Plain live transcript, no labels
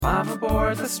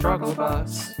aboard the struggle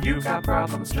bus. You got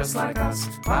problems just like us.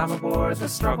 Climb aboard the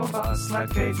struggle bus. Let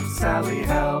Kate and Sally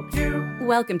help you.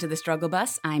 Welcome to the Struggle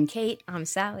Bus. I'm Kate. I'm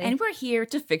Sally. And we're here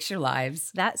to fix your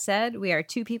lives. That said, we are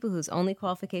two people whose only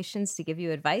qualifications to give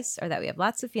you advice are that we have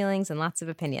lots of feelings and lots of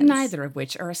opinions. Neither of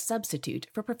which are a substitute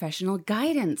for professional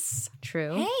guidance.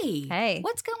 True. Hey.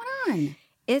 What's going on?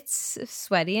 It's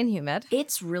sweaty and humid.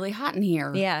 It's really hot in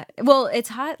here. Yeah. Well, it's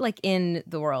hot like in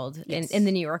the world, Yes. in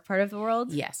the New York part of the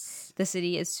world. Yes. The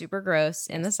city is super gross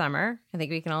in the summer. I think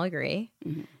we can all agree.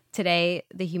 Mm-hmm. Today,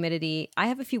 the humidity, I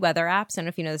have a few weather apps. I don't know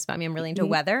if you know this about me. I'm really into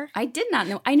weather. I did not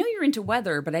know. I know you're into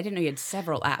weather, but I didn't know you had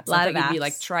several apps. Lot I of thought you'd be apps.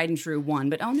 like tried and true one,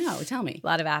 but oh no, tell me. A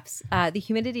lot of apps. The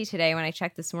humidity today, when I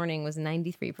checked this morning, was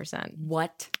 93%.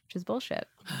 What? Which is bullshit.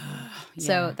 Yeah.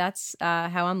 So that's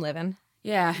how I'm living.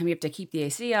 Yeah, and we have to keep the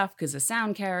AC off because the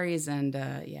sound carries, and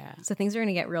yeah. So things are going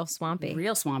to get real swampy.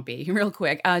 Real swampy, real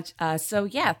quick. So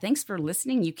yeah, thanks for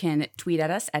listening. You can tweet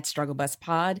at us at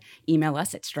StruggleBusPod, email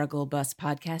us at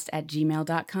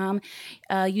strugglebuspodcast@gmail.com.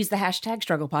 Use the hashtag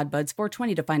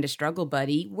StrugglePodBuds420 to find a struggle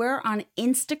buddy. We're on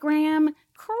Instagram,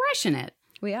 crushing it.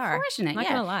 We are. Crushing it, Not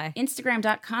yeah. gonna lie.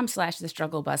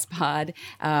 Instagram.com/the-struggle-bus-pod,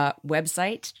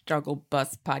 website,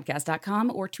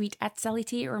 strugglebuspodcast.com, or tweet at Sally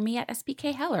T or me at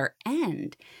SBK Heller.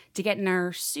 And to get in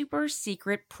our super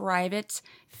secret private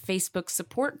Facebook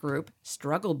support group,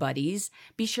 Struggle Buddies,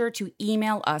 be sure to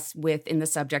email us with, in the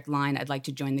subject line, I'd like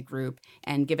to join the group,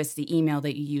 and give us the email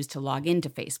that you use to log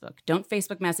into Facebook. Don't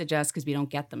Facebook message us because we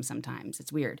don't get them sometimes.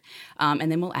 It's weird.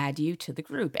 And then we'll add you to the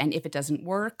group. And if it doesn't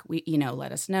work,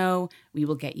 let us know. We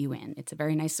will get you in. It's a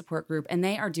very nice support group, and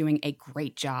they are doing a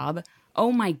great job.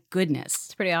 Oh my goodness.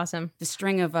 It's pretty awesome. The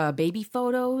string of baby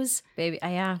photos.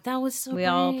 Yeah. That was so We great.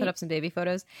 all put up some baby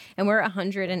photos, and we're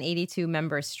 182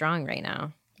 members strong right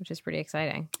now, which is pretty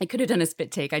exciting. I could have done a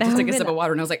spit take. I just took a sip of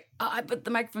water, and I was like, but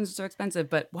the microphones are so expensive.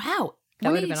 But wow,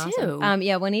 That would have been 182. awesome.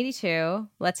 Yeah, 182.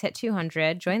 Let's hit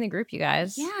 200. Join the group, you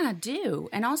guys. Yeah, do.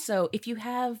 And also, if you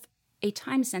have a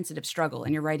time-sensitive struggle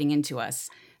and you're writing into us,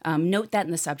 note that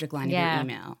in the subject line of your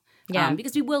email. Yeah.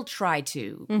 Because we will try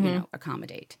to,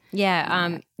 accommodate.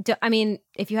 Yeah.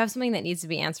 If you have something that needs to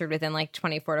be answered within like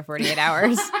 24 to 48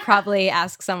 hours, probably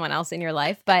ask someone else in your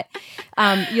life. But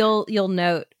you'll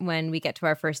note when we get to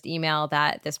our first email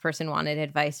that this person wanted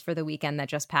advice for the weekend that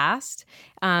just passed.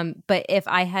 But if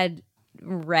I had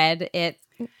read it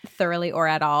thoroughly or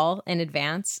at all in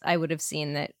advance, I would have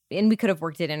seen that, and we could have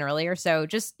worked it in earlier. So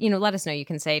just, let us know. You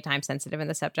can say time sensitive in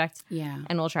the subject. Yeah.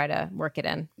 And we'll try to work it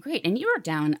in. Great. And you wrote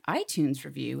down iTunes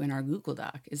review in our Google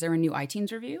Doc. Is there a new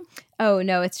iTunes review? Oh,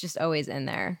 no, it's just always in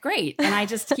there. Great. And I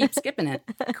just keep skipping it.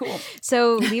 Cool.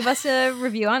 So leave us a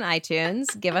review on iTunes,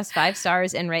 give us 5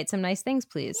 stars, and write some nice things,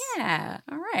 please. Yeah.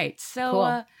 All right. So,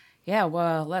 Cool. yeah,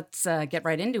 well, let's get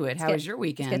right into it. How was your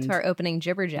weekend? Let's get to our opening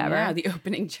jibber jabber. Yeah, the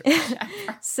opening jibber jabber.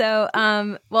 So,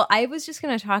 I was just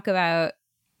going to talk about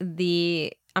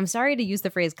I'm sorry to use the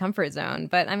phrase comfort zone,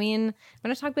 but I'm going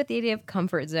to talk about the idea of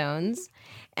comfort zones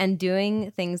and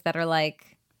doing things that are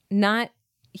like not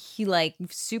like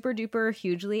super duper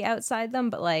hugely outside them,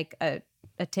 but like a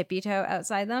tippy toe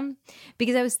outside them.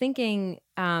 Because I was thinking,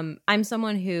 I'm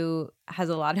someone who has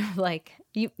a lot of like,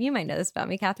 you might know this about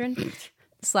me, Catherine. /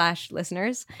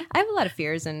 listeners, I have a lot of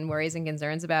fears and worries and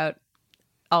concerns about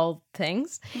all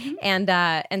things. Mm-hmm.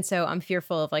 And so I'm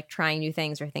fearful of like trying new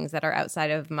things or things that are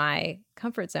outside of my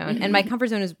comfort zone. Mm-hmm. And my comfort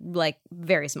zone is like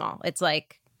very small. It's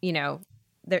like,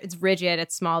 it's rigid,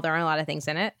 it's small, there aren't a lot of things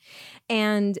in it.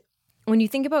 And when you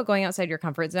think about going outside your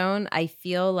comfort zone, I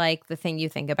feel like the thing you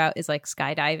think about is like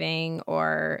skydiving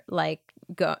or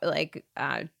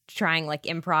trying like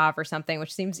improv or something,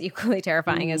 which seems equally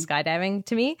terrifying as skydiving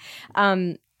to me.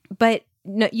 But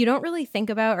no, you don't really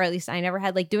think about, or at least I never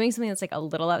had, like doing something that's like a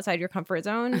little outside your comfort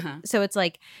zone. Uh-huh. So it's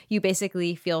like you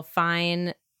basically feel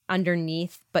fine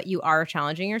underneath, but you are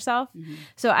challenging yourself. Mm-hmm.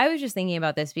 So I was just thinking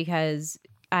about this because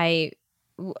a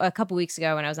couple weeks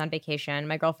ago when I was on vacation,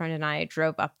 my girlfriend and I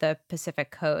drove up the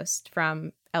Pacific coast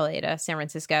from LA to San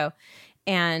Francisco.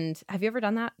 And have you ever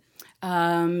done that?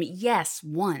 Yes,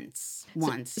 once.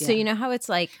 So you know how it's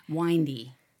like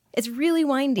windy. It's really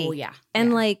windy. Oh yeah.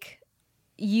 And like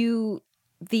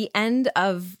the end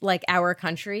of like our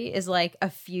country is like a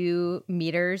few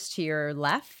meters to your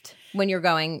left when you're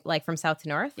going like from south to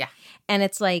north. Yeah. And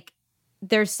it's like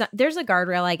there's a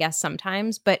guardrail, I guess,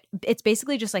 sometimes, but it's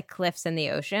basically just like cliffs in the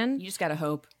ocean. You just gotta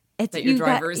hope that your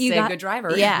driver is a good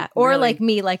driver. Yeah. Or really? like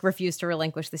me, like refuse to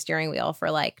relinquish the steering wheel for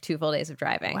like 2 full days of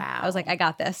driving. Wow. I was like, I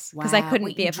got this because I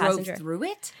couldn't be a passenger. Drove through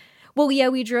it? Well, yeah,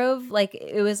 we drove like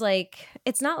it was like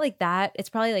it's not like that. It's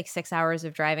probably like 6 hours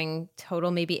of driving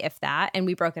total, maybe if that. And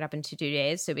we broke it up into 2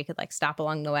 days so we could like stop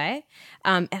along the way.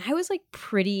 And I was like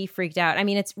pretty freaked out. I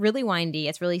mean, it's really windy,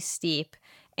 it's really steep,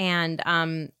 and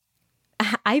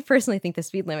I personally think the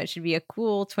speed limit should be a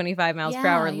cool 25 miles per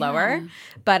hour lower.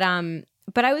 But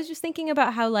I was just thinking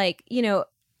about how like, you know,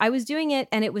 I was doing it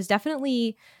and it was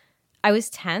definitely, I was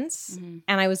tense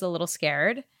and I was a little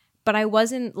scared, but I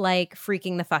wasn't like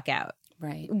freaking the fuck out.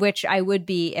 Right. Which I would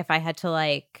be if I had to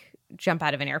like jump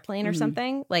out of an airplane or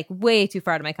something, like way too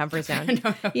far out of my comfort zone.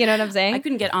 No. You know what I'm saying? I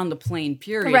couldn't get on the plane,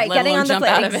 period. Right, let getting alone on the jump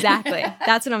plane. out of it. Exactly.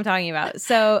 That's what I'm talking about.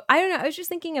 So I don't know. I was just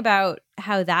thinking about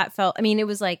how that felt. I mean, it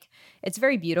was like, it's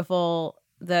very beautiful.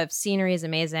 The scenery is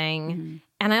amazing.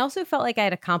 And I also felt like I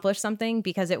had accomplished something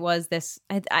because it was this,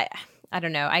 I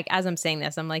don't know. As I'm saying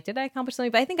this, I'm like, did I accomplish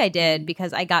something? But I think I did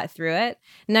because I got through it.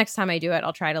 Next time I do it,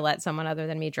 I'll try to let someone other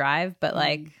than me drive. But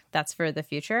like, that's for the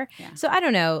future. Yeah. So I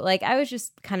don't know. Like, I was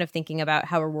just kind of thinking about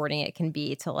how rewarding it can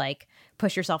be to like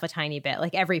push yourself a tiny bit.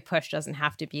 Like every push doesn't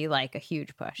have to be like a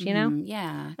huge push, you know?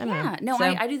 Yeah. I don't know. No, So-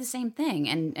 I do the same thing.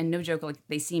 And no joke, like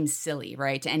they seem silly,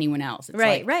 right, to anyone else. It's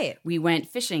Right, like, right. We went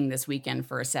fishing this weekend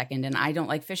for a second, and I don't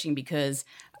like fishing because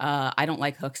I don't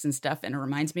like hooks and stuff, and it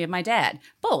reminds me of my dad.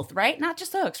 Both, right? Not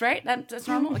just hooks, right? That's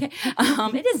normal. Okay.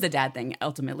 It is the dad thing,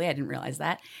 ultimately. I didn't realize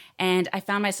that. And I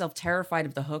found myself terrified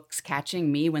of the hooks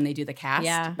catching me when they do the cast.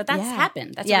 Yeah. But that's Yeah.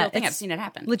 happened. That's a Yeah, real thing. I've it's seen it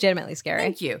happen. Legitimately scary.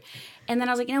 Thank you. And then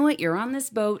I was like, you know what? You're on this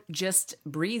boat. Just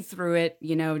breathe through it.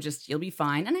 You know, just you'll be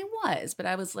fine. And I was. But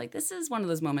I was like, this is one of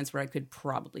those moments where I could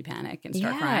probably panic and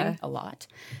start Yeah. crying a lot.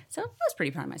 So I was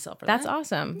pretty proud of myself for That's that.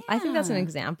 awesome. I think that's an Yeah.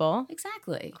 example.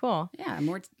 Exactly. Cool. Yeah.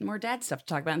 More dad stuff to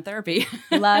talk about in therapy.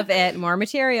 Love it. More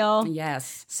material.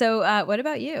 Yes. So what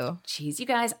about you? Jeez, you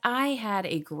guys, I had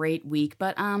a great week.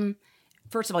 But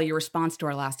first of all, your response to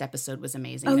our last episode was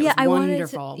amazing. Oh It yeah, was I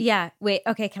wonderful. wanted to. Yeah, wait.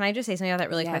 Okay, can I just say something about that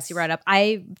really quick? Yes. You brought up.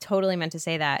 I totally meant to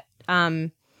say that.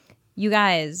 You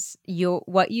guys, your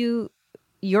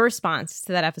response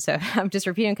to that episode. I'm just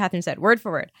repeating what Catherine said, word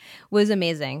for word, was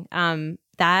amazing.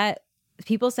 That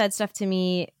people said stuff to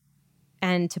me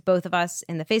and to both of us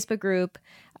in the Facebook group.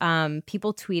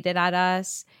 People tweeted at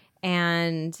us,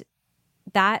 and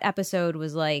that episode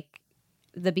was like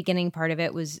the beginning part of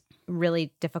it was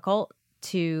really difficult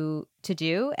to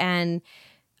do, and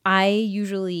I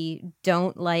usually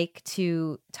don't like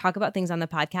to talk about things on the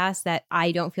podcast that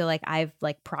I don't feel like I've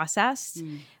like processed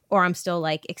or I'm still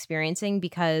like experiencing,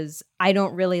 because I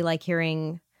don't really like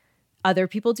hearing other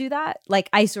people do that. Like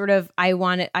I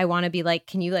want to be like,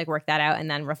 can you like work that out and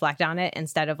then reflect on it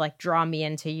instead of like draw me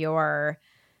into your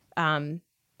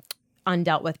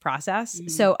undealt with process.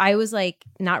 So I was like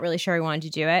not really sure I wanted to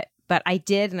do it, but I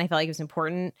did, and I felt like it was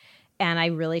important. And I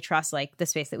really trust like the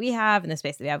space that we have and the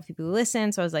space that we have with people who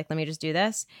listen. So I was like, let me just do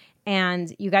this.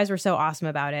 And you guys were so awesome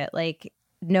about it. Like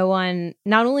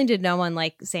not only did no one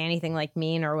like say anything like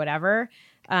mean or whatever,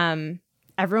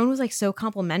 everyone was like so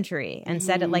complimentary and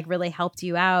said it like really helped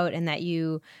you out and that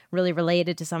you really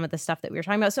related to some of the stuff that we were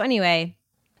talking about. So anyway,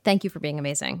 thank you for being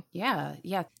amazing. Yeah.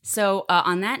 So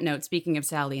on that note, speaking of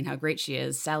Sally and how great she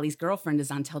is, Sally's girlfriend is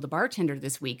on Tell the Bartender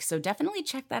this week. So definitely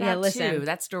check that out too.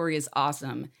 That story is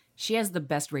awesome. She has the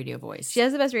best radio voice. She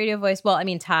has the best radio voice. Well, I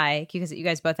mean, Ty, because you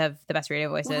guys both have the best radio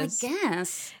voices. Well, I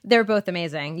guess. They're both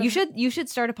amazing. You should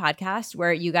start a podcast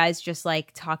where you guys just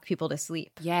like talk people to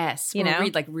sleep. Yes. You we'll know?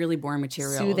 read like really boring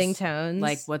materials. Soothing tones.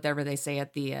 Like whatever they say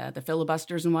at the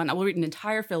filibusters and whatnot. We'll read an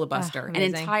entire filibuster, an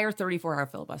amazing. entire 34-hour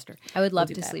filibuster. I would love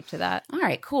We'll do to that. sleep to that. All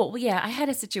right, cool. Well, yeah, I had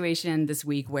a situation this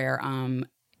week where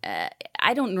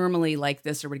I don't normally like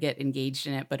this or would get engaged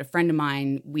in it, but a friend of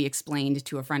mine, we explained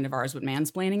to a friend of ours what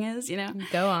mansplaining is, you know?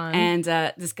 Go on. And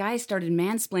this guy started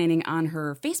mansplaining on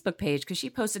her Facebook page because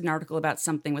she posted an article about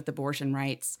something with abortion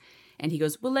rights. And he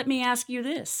goes, well, let me ask you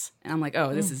this. And I'm like,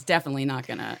 oh, this is definitely not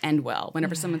going to end well.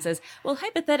 Whenever someone says, well,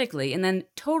 hypothetically, and then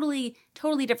totally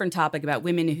different topic about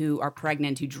women who are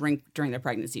pregnant, who drink during their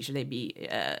pregnancy, should they be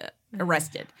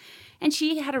arrested? And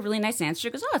she had a really nice answer. She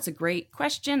goes, oh, it's a great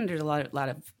question. There's a lot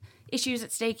of issues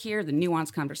at stake here, the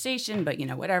nuanced conversation, but, you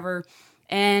know, whatever.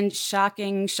 And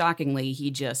shockingly, he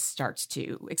just starts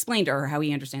to explain to her how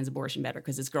he understands abortion better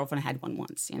because his girlfriend had one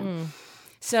once, you know.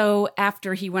 So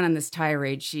after he went on this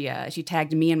tirade, she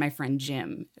tagged me and my friend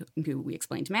Jim, who we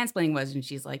explained to mansplaining was, and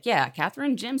she's like, yeah,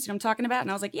 Catherine, Jim, see what I'm talking about?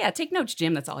 And I was like, yeah, take notes,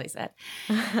 Jim. That's all he said.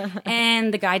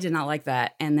 And the guy did not like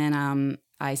that. And then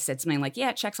I said something like, yeah,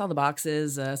 it checks all the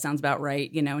boxes, sounds about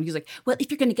right, you know. And he's like, well, if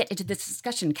you're going to get into this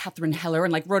discussion, Catherine Heller,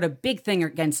 and like wrote a big thing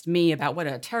against me about what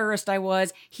a terrorist I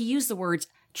was. He used the words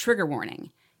trigger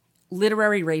warning,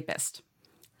 literary rapist.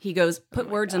 He goes, put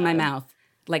words in my mouth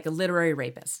like a literary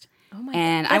rapist. Oh my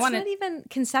And God. I That's want not even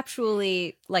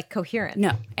conceptually like coherent.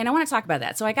 No. And I want to talk about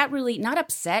that. So I got really not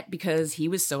upset because he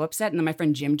was so upset. And then my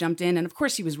friend Jim jumped in. And of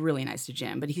course, he was really nice to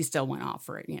Jim, but he still went off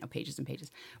for, pages and pages,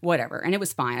 whatever. And it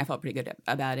was fine. I felt pretty good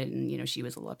about it. And, she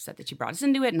was a little upset that she brought us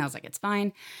into it. And I was like, it's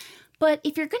fine. But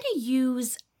if you're going to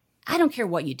use, I don't care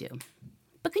what you do,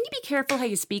 but can you be careful how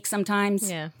you speak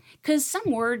sometimes? Yeah. Because some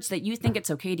words that you think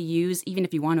it's okay to use, even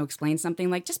if you want to explain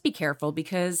something, like just be careful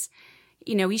because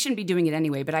you shouldn't be doing it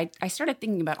anyway. But I started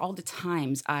thinking about all the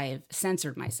times I've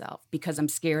censored myself because I'm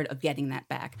scared of getting that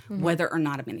back, whether or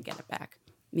not I'm going to get it back.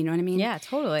 You know what I mean? Yeah,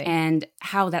 totally. And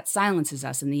how that silences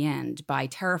us in the end by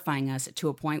terrifying us to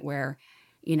a point where,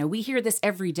 we hear this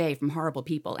every day from horrible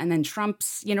people. And then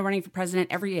Trump's, running for president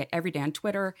every day on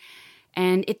Twitter.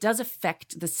 And it does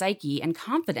affect the psyche and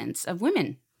confidence of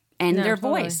women and their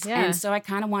totally. voice. Yeah. And so I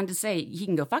kind of wanted to say he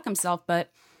can go fuck himself.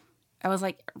 But I was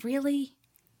like, really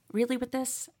with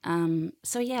this?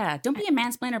 So yeah, don't be a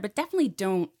mansplainer, but definitely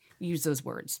don't use those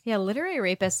words. Yeah, literary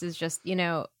rapist is just,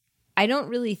 I don't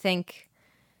really think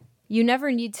you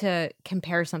never need to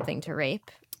compare something to rape.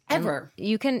 Ever.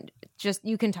 You can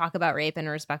talk about rape in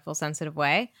a respectful, sensitive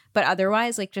way, but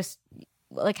otherwise,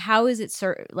 how is it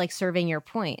serving your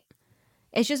point?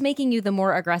 It's just making you the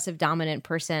more aggressive, dominant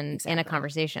person in a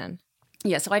conversation.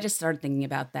 Yeah, so I just started thinking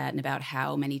about that and about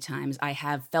how many times I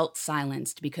have felt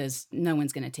silenced because no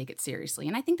one's going to take it seriously.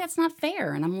 And I think that's not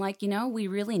fair. And I'm like, we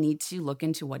really need to look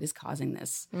into what is causing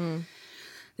this.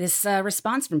 This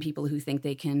response from people who think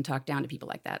they can talk down to people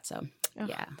like that. So,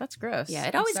 yeah. That's gross. Yeah,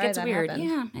 it I'm always sorry gets that weird. happened.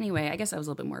 Yeah, anyway, I guess I was a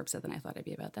little bit more upset than I thought I'd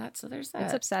be about that. So there's that.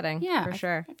 It's upsetting. Yeah, for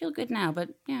sure. I feel good now, but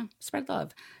yeah, spread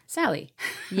love. Sally.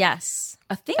 Yes.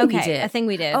 A thing Okay, we did. a thing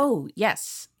we did. Oh,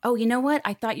 yes. Oh, you know what?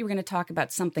 I thought you were going to talk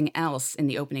about something else in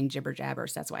the opening jibber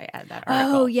jabbers. That's why I added that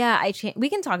article. Oh, yeah. We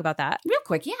can talk about that. Real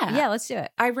quick, yeah. Yeah, let's do it.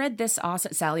 I read this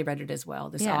awesome, Sally read it as well,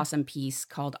 this Yeah. awesome piece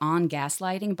called On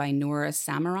Gaslighting by Nora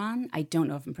Samaran. I don't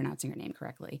know if I'm pronouncing her name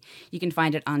correctly. You can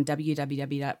find it on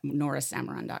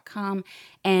www.norasamaran.com.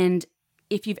 And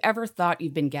if you've ever thought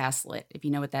you've been gaslit, if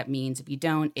you know what that means, if you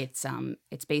don't, it's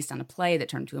based on a play that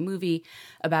turned to a movie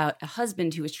about a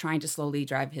husband who was trying to slowly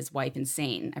drive his wife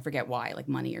insane. I forget why, like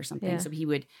money or something. Yeah. So he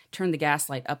would turn the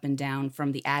gaslight up and down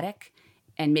from the attic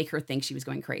and make her think she was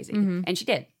going crazy. And she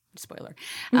did. Spoiler.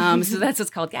 So that's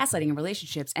what's called gaslighting in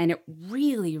relationships. And it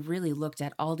really, really looked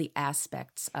at all the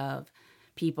aspects of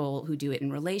people who do it in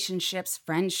relationships,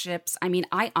 friendships. I mean,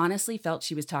 I honestly felt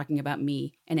she was talking about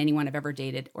me and anyone I've ever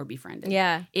dated or befriended.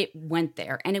 Yeah. It went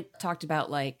there. And it talked about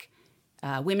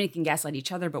women can gaslight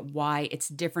each other, but why it's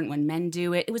different when men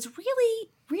do it. It was really,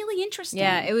 really interesting.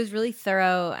 Yeah, it was really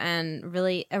thorough and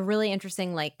really a really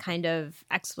interesting kind of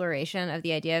exploration of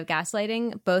the idea of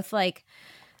gaslighting, both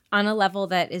on a level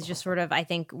that is just sort of, I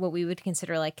think, what we would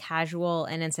consider casual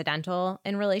and incidental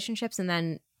in relationships, and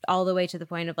then all the way to the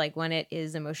point of when it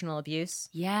is emotional abuse.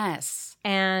 Yes.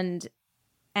 And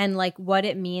what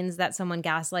it means that someone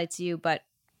gaslights you, but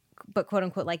quote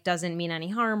unquote doesn't mean any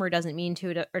harm or doesn't mean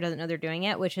to or doesn't know they're doing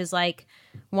it, which is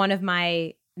one of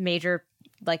my major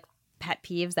pet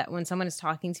peeves, that when someone is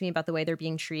talking to me about the way they're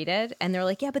being treated and they're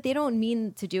like, yeah, but they don't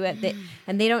mean to do it,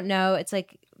 and they don't know. It's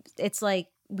like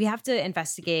we have to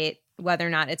investigate whether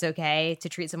or not it's okay to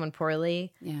treat someone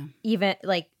poorly. Yeah. Even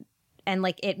and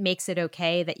it makes it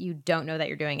okay that you don't know that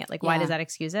you're doing it. Why does that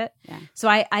excuse it? Yeah. So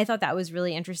I thought that was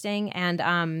really interesting.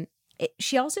 And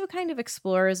she also kind of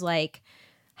explores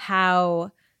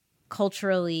how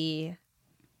culturally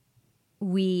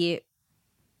we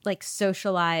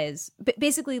socialize,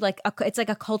 basically it's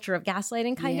a culture of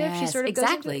gaslighting kind of. She sort of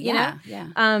exactly. goes into, Yeah.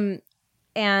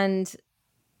 and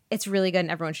it's really good and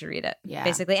everyone should read it. Yeah.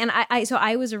 Basically. And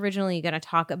I was originally going to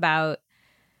talk about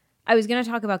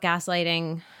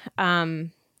gaslighting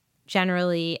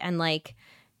generally, and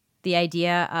the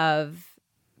idea of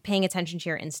paying attention to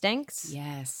your instincts.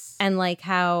 Yes. And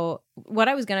how what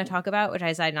I was going to talk about, which I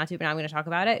decided not to, but now I'm going to talk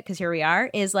about it because here we are,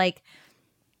 is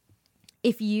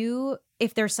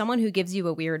if there's someone who gives you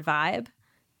a weird vibe,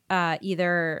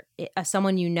 either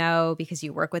someone you know because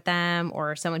you work with them,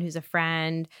 or someone who's a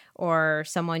friend, or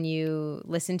someone you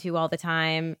listen to all the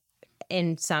time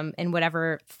in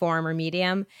whatever form or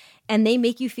medium, and they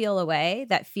make you feel a way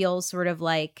that feels sort of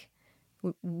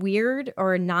weird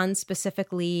or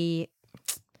non-specifically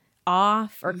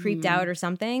off or creeped out or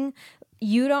something,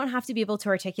 you don't have to be able to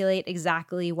articulate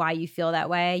exactly why you feel that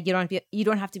way. You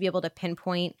don't have to be able to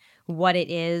pinpoint what it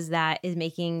is that is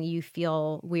making you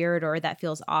feel weird or that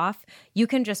feels off. You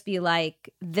can just be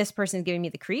like, this person's giving me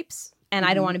the creeps, and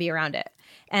I don't want to be around it.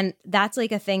 And that's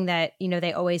like a thing that, you know,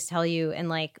 they always tell you. And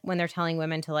like when they're telling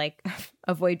women to like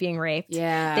avoid being raped,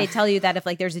 they tell you that if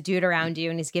like there's a dude around you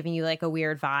and he's giving you like a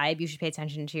weird vibe, you should pay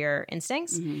attention to your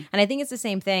instincts. And I think it's the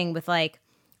same thing with like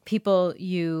people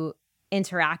you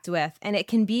interact with. And it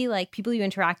can be like people you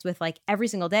interact with like every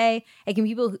single day. It can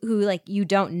be people who like you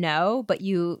don't know, but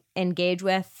you engage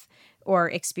with or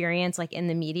experience like in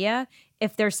the media.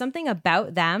 If there's something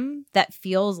about them that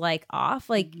feels like off,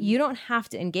 like you don't have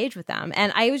to engage with them.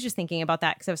 And I was just thinking about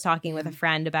that because I was talking with a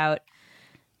friend about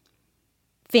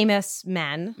famous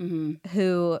men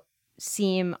who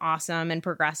seem awesome and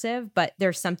progressive, but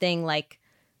there's something like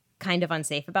kind of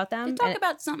unsafe about them. They talk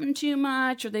about something too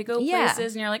much, or they go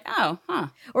places and you're like, oh, huh.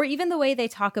 Or even the way they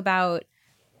talk about,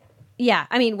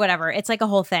 I mean, whatever. It's like a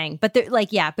whole thing. But they're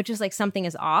like, but just like something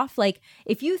is off. Like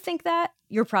if you think that,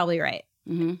 you're probably right.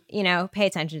 You know, pay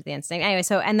attention to the instinct. Anyway,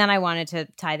 so, and then I wanted to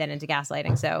tie that into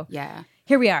gaslighting. So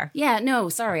here we are. Yeah, no,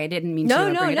 sorry. I didn't mean to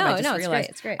bring it up. I just realized.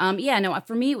 It's great.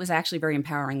 For me, it was actually very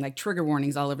empowering, like trigger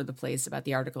warnings all over the place about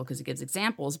the article because it gives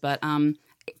examples. But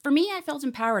for me, I felt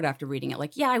empowered after reading it.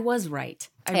 Like, I was right.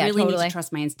 I really need to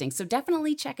trust my instincts. So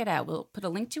definitely check it out. We'll put a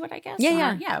link to it, I guess.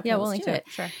 Yeah. Okay, we'll link to it.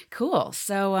 Sure. Cool.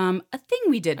 So a thing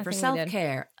we did for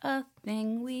self-care. A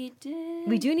thing we did.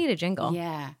 We do need a jingle.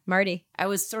 Yeah. Marty. I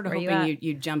was sort of hoping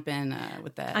you'd jump in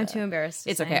with that. I'm too embarrassed.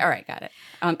 It's okay. All right. Got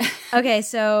it. Okay.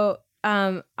 So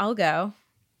I'll go.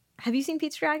 Have you seen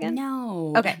Pete's Dragon?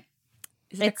 No. Okay.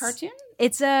 Is it a cartoon?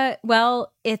 It's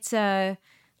a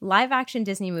live action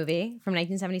Disney movie from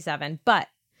 1977, but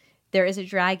there is a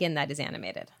dragon that is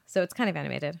animated. So it's kind of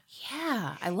animated.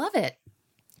 Yeah, I love it.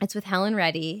 It's with Helen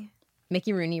Reddy,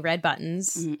 Mickey Rooney, Red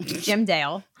Buttons, Jim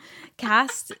Dale,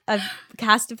 cast of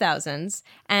thousands.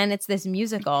 And it's this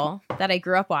musical that I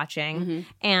grew up watching.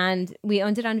 And we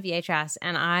owned it on VHS,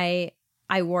 and I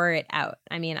wore it out.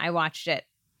 I mean, I watched it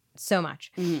so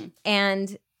much.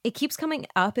 And it keeps coming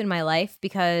up in my life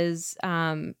because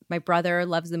my brother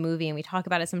loves the movie and we talk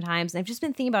about it sometimes. And I've just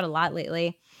been thinking about it a lot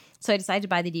lately. So I decided to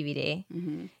buy the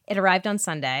DVD. It arrived on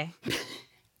Sunday.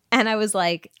 And I was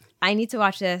like, I need to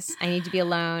watch this. I need to be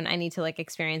alone. I need to like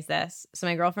experience this. So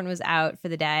my girlfriend was out for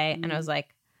the day and I was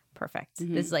like, perfect.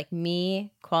 This is like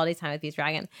me, quality time with Pete's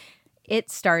Dragon. It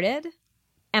started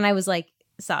and I was like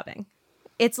sobbing.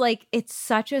 It's like, it's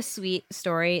such a sweet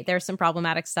story. There's some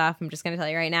problematic stuff. I'm just going to tell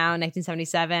you right now,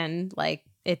 1977, like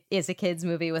it is a kid's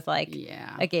movie with like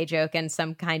a gay joke and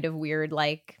some kind of weird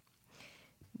like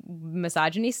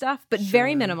misogyny stuff, but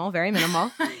very minimal.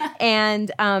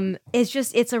 And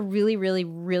it's a really, really,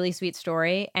 really sweet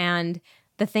story. And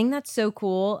the thing that's so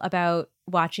cool about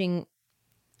watching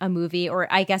a movie,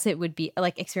 or I guess it would be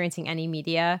like experiencing any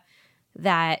media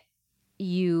that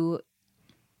you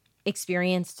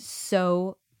experienced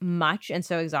so much and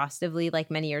so exhaustively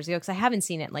like many years ago, because I haven't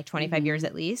seen it in like 25 years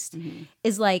at least,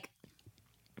 is like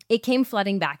it came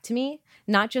flooding back to me,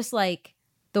 not just like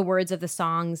the words of the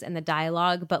songs and the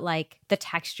dialogue, but like the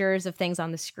textures of things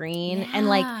on the screen and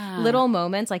like little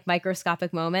moments, like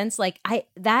microscopic moments, like it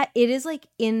is like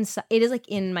in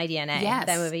my DNA.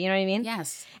 That movie, you know what I mean?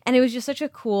 Yes. And it was just such a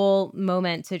cool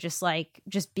moment to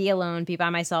just be alone, be by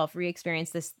myself, re-experience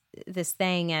this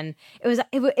thing. And it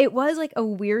was like a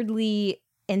weirdly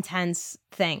intense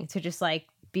thing to just like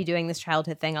be doing this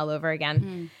childhood thing all over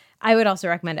again. I would also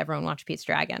recommend everyone watch Pete's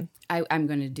Dragon. I'm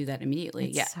going to do that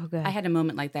immediately. It's so good. I had a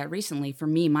moment like that recently. For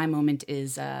me, my moment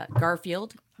is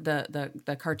Garfield,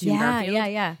 the cartoon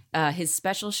Garfield. His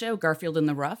special show, Garfield in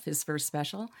the Rough, his first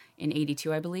special in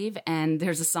 82, I believe. And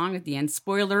there's a song at the end.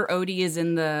 Spoiler, Odie is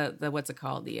in the what's it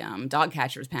called? The dog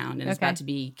catcher's pound and is about to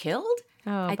be killed.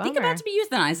 I think about to be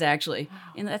euthanized, actually.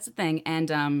 And that's the thing.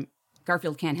 And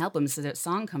Garfield can't help him, so that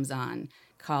song comes on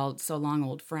called So Long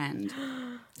Old Friend.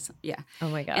 So, Oh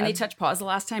my God. And they touched pause the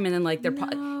last time and then like they're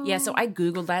so I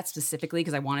Googled that specifically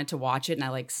because I wanted to watch it and I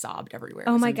like sobbed everywhere.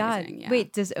 Oh my God.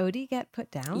 Wait, does Odie get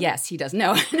put down? Yes, he does.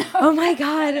 No. Oh my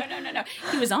God. No.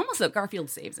 He was almost though. Garfield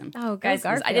saves him. Oh, guys,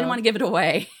 Garfield. I didn't want to give it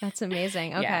away. That's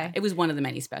amazing. Okay. Yeah, it was one of the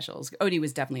many specials. Odie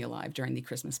was definitely alive during the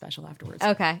Christmas special afterwards.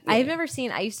 Okay. Yeah. I've never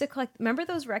seen, I used to collect, remember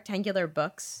those rectangular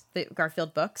books, the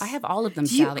Garfield books? I have all of them,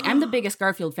 Sally. I'm the biggest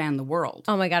Garfield fan in the world.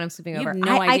 Oh my God, I'm sleeping over.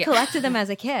 No idea. I collected them as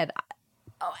a kid.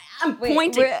 Oh, I'm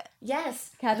pointing.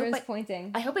 Yes. Catherine's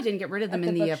pointing. I hope I didn't get rid of them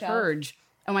in the Purge.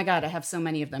 Oh my God, I have so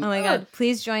many of them. Oh my God.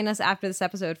 Please join us after this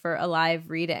episode for a live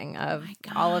reading of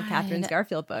all of Catherine's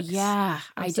Garfield books. Yeah.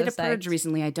 I did a Purge psyched.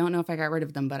 recently. I don't know if I got rid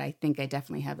of them, but I think I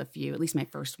definitely have a few, at least my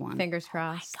first one. Fingers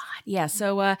crossed. Oh my God. Yeah.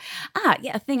 So, a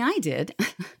thing I did,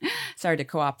 sorry to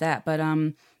co-opt that, but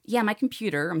Yeah, my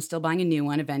computer, I'm still buying a new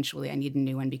one eventually. I need a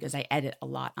new one because I edit a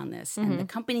lot on this. And the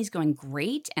company's going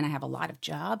great and I have a lot of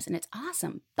jobs and it's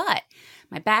awesome. But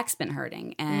my back's been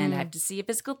hurting and I have to see a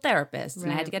physical therapist.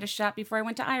 And I had to get a shot before I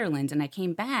went to Ireland. And I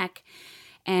came back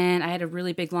and I had a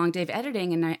really big long day of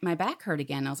editing and my back hurt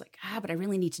again. I was like, but I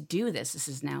really need to do this. This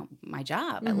is now my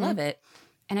job. I love it.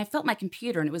 And I felt my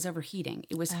computer and it was overheating.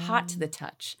 It was hot to the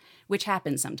touch, which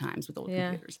happens sometimes with old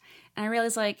computers. And I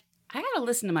realized like, I got to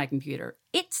listen to my computer.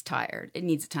 It's tired. It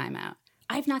needs a timeout.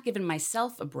 I've not given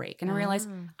myself a break. And I realized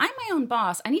I'm my own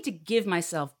boss. I need to give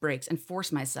myself breaks and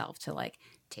force myself to like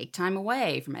take time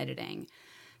away from editing.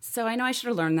 So I know I should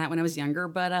have learned that when I was younger,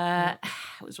 but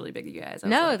it was really big of you guys.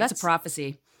 That's a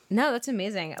prophecy. No, that's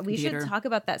amazing. We Computer. should talk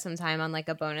about that sometime on like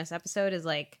a bonus episode is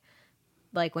like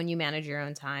when you manage your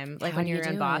own time, like How when do you're you your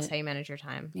own do boss, it? how you manage your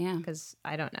time. Yeah. Because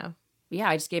I don't know. Yeah,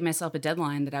 I just gave myself a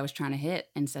deadline that I was trying to hit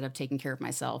instead of taking care of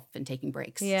myself and taking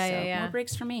breaks. Yeah. More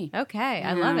breaks for me. Okay.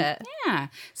 I love it. Yeah.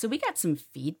 So we got some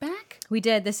feedback. We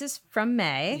did. This is from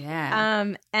May.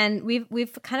 Yeah. And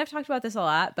we've kind of talked about this a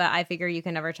lot, but I figure you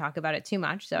can never talk about it too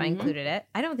much, so I included it.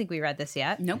 I don't think we read this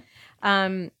yet. Nope.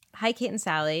 Hi, Kate and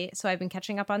Sally. So I've been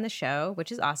catching up on the show, which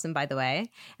is awesome, by the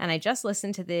way. And I just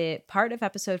listened to the part of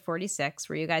episode 46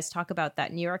 where you guys talk about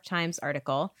that New York Times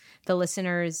article, the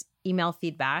listeners' email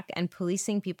feedback, and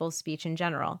policing people's speech in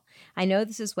general. I know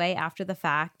this is way after the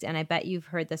fact, and I bet you've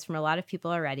heard this from a lot of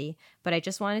people already, but I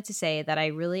just wanted to say that I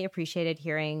really appreciated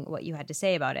hearing what you had to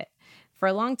say about it. For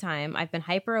a long time, I've been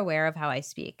hyper aware of how I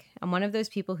speak. I'm one of those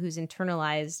people who's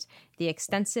internalized the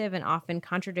extensive and often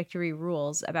contradictory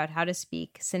rules about how to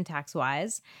speak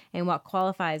syntax-wise and what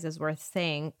qualifies as worth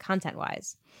saying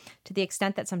content-wise, to the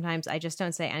extent that sometimes I just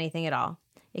don't say anything at all.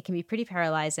 It can be pretty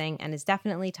paralyzing and is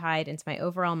definitely tied into my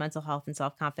overall mental health and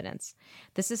self-confidence.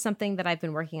 This is something that I've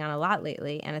been working on a lot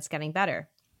lately, and it's getting better.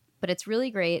 But it's really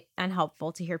great and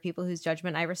helpful to hear people whose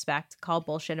judgment I respect call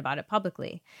bullshit about it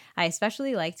publicly. I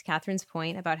especially liked Catherine's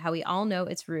point about how we all know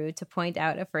it's rude to point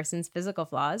out a person's physical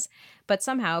flaws, but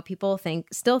somehow people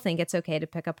still think it's okay to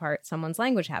pick apart someone's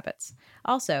language habits.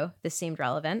 Also, this seemed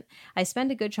relevant, I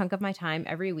spend a good chunk of my time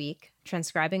every week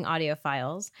transcribing audio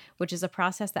files, which is a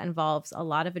process that involves a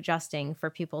lot of adjusting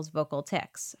for people's vocal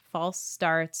tics, false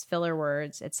starts, filler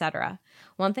words, etc.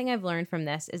 One thing I've learned from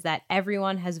this is that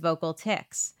everyone has vocal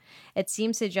tics. It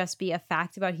seems to just be a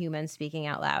fact about humans speaking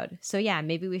out loud. So yeah,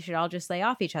 maybe we should all just lay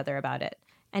off each other about it.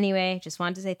 Anyway, just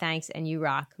wanted to say thanks, and you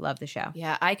rock. Love the show.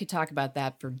 Yeah, I could talk about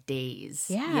that for days.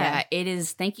 Yeah, it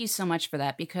is. Thank you so much for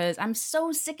that, because I'm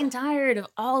so sick and tired of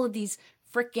all of these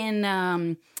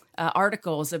frickin'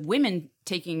 articles of women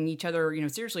taking each other,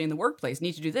 seriously in the workplace.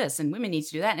 Need to do this, and women need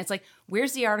to do that. And it's like,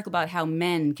 where's the article about how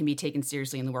men can be taken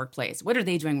seriously in the workplace? What are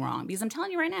they doing wrong? Because I'm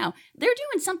telling you right now, they're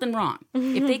doing something wrong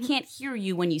if they can't hear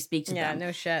you when you speak to them. Yeah,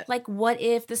 no shit. Like, what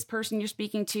if this person you're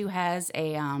speaking to has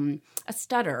a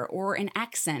stutter or an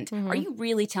accent? Are you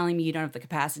really telling me you don't have the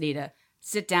capacity to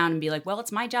sit down and be like, well,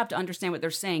 it's my job to understand what they're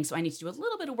saying, so I need to do a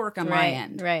little bit of work on my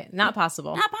end. Right. Not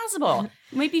possible. Not possible.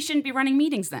 Maybe you shouldn't be running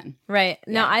meetings then. Right.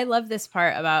 No, Yeah. I love this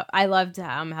part about, I loved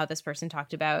how this person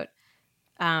talked about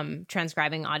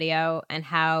transcribing audio and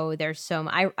how there's so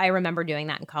I remember doing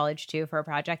that in college too for a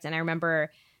project. And I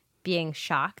remember being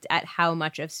shocked at how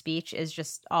much of speech is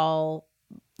just all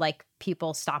like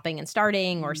people stopping and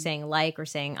starting or saying like or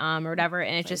saying or whatever.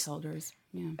 And it just, Placeholders.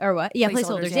 Yeah. or what? Yeah, Placeholders,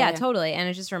 placeholders. yeah, Yeah, yeah. totally. And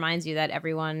it just reminds you that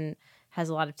everyone has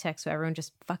a lot of tics, so everyone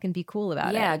just fucking be cool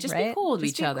about it. Yeah, just be right? cool with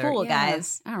Just each be other. cool, Yeah.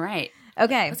 guys. All right.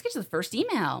 Okay. Let's get to the first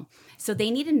email. So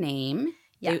they need a name.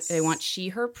 Yes. They want she,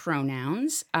 her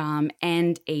pronouns,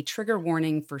 and a trigger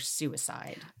warning for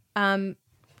suicide. Can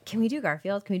we do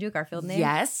Garfield? Can we do a Garfield name?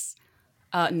 Yes.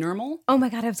 Nirmal. Oh my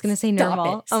God, I was going to say Stop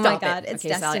normal. it. Oh my Stop God, it. it's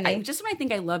Okay, Sally, destiny. just when I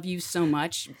think I love you so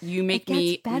much, you make gets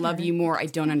me better. love you more. I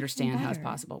don't understand how it's better.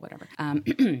 possible. Whatever.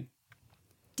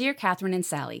 Dear Catherine and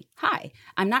Sally, hi.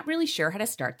 I'm not really sure how to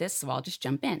start this, so I'll just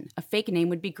jump in. A fake name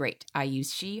would be great. I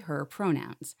use she, her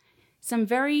pronouns. Some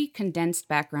very condensed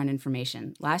background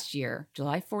information. Last year,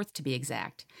 July 4th to be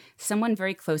exact, someone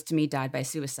very close to me died by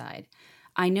suicide.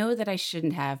 I know that I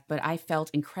shouldn't have, but I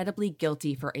felt incredibly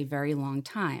guilty for a very long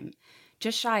time.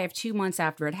 Just shy of 2 months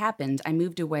after it happened, I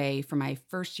moved away for my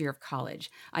first year of college.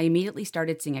 I immediately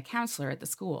started seeing a counselor at the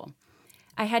school.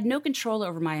 I had no control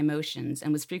over my emotions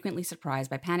and was frequently surprised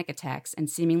by panic attacks and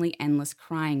seemingly endless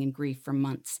crying and grief for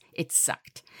months. It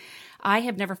sucked. I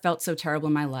have never felt so terrible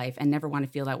in my life and never want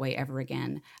to feel that way ever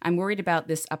again. I'm worried about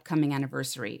this upcoming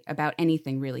anniversary, about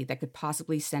anything really that could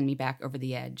possibly send me back over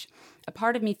the edge. A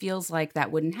part of me feels like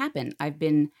that wouldn't happen. I've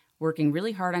been working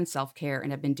really hard on self-care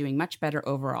and have been doing much better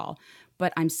overall,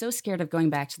 but I'm so scared of going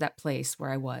back to that place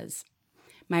where I was.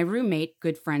 My roommate,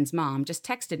 good friend's mom, just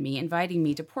texted me inviting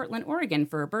me to Portland, Oregon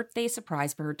for a birthday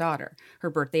surprise for her daughter. Her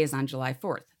birthday is on July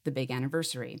 4th, the big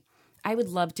anniversary. I would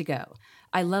love to go.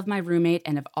 I love my roommate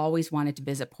and have always wanted to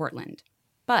visit Portland.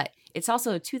 But it's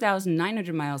also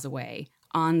 2,900 miles away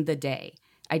on the day.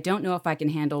 I don't know if I can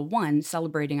handle 1,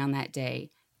 celebrating on that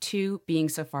day, 2, being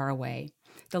so far away.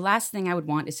 The last thing I would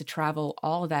want is to travel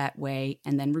all that way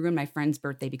and then ruin my friend's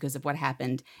birthday because of what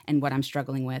happened and what I'm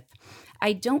struggling with.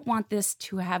 I don't want this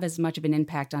to have as much of an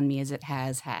impact on me as it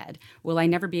has had. Will I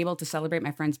never be able to celebrate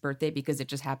my friend's birthday because it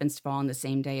just happens to fall on the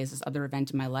same day as this other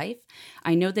event in my life?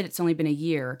 I know that it's only been a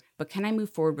year, but can I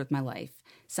move forward with my life?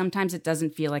 Sometimes it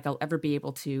doesn't feel like I'll ever be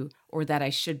able to, or that I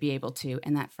should be able to,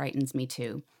 and that frightens me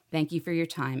too. Thank you for your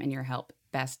time and your help.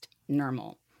 Best,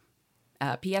 Normal.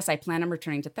 P.S. I plan on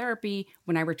returning to therapy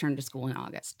when I return to school in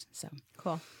August. So,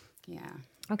 Cool. yeah.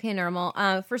 Okay,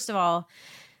 Normal. First of all,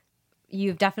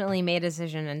 you've definitely made a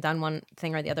decision and done one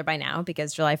thing or the other by now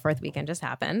because July 4th weekend just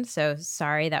happened. So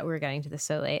sorry that we're getting to this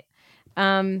so late.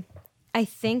 I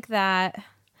think that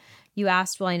you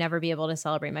asked, will I never be able to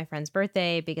celebrate my friend's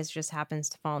birthday because it just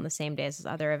happens to fall on the same day as this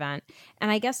other event?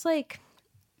 And I guess and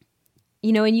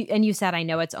you said, I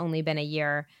know it's only been a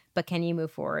year, but can you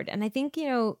move forward? And I think,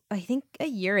 I think a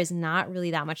year is not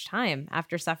really that much time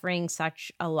after suffering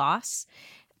such a loss.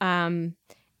 And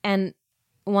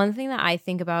one thing that I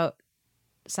think about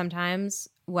sometimes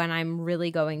when I'm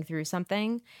really going through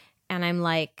something and I'm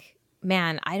like,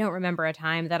 man, I don't remember a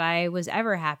time that I was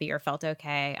ever happy or felt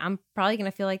okay. I'm probably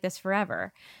going to feel like this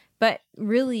forever. But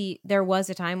really, there was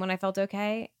a time when I felt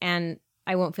okay and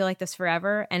I won't feel like this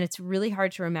forever. And it's really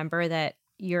hard to remember that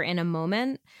you're in a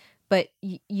moment, but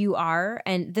you are.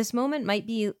 And this moment might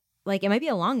be it might be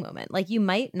a long moment. Like you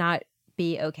might not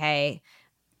be okay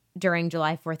during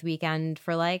July 4th weekend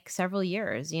for several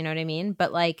years. You know what I mean?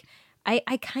 But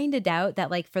I kind of doubt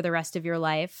that for the rest of your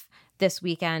life, this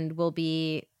weekend will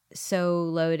be so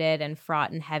loaded and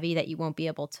fraught and heavy that you won't be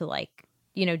able to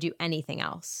do anything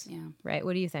else. Yeah. Right.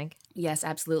 What do you think? Yes,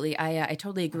 absolutely. I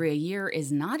totally agree. A year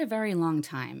is not a very long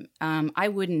time. I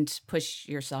wouldn't push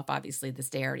yourself. Obviously, this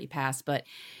day already passed, but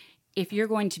if you're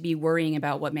going to be worrying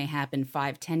about what may happen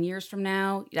 5-10 years from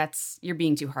now, you're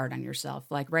being too hard on yourself.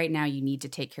 Right now, you need to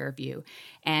take care of you.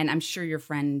 And I'm sure your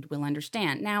friend will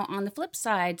understand. Now, on the flip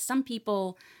side, some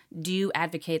people do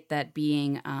advocate that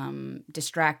being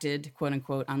distracted, quote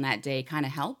unquote, on that day kind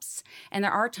of helps. And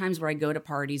there are times where I go to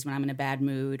parties when I'm in a bad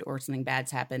mood or something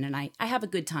bad's happened and I have a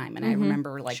good time and I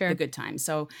remember the good time.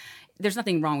 So there's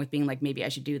nothing wrong with being maybe I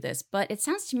should do this. But it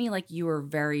sounds to me like you are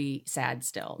very sad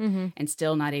still and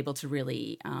still not able to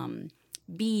really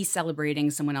be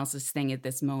celebrating someone else's thing at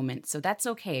this moment. So that's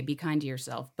okay. Be kind to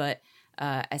yourself. But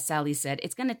as Sally said,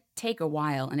 it's going to take a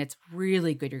while and it's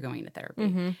really good you're going to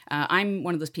therapy. I'm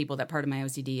one of those people that part of my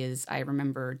OCD is I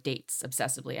remember dates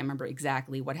obsessively. I remember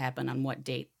exactly what happened on what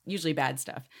date, usually bad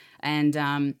stuff.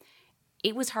 And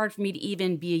it was hard for me to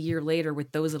even be a year later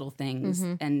with those little things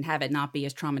and have it not be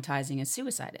as traumatizing as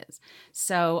suicide is.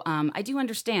 So I do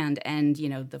understand. And,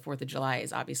 the 4th of July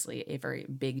is obviously a very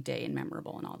big day and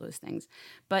memorable and all those things.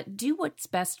 But do what's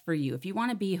best for you. If you want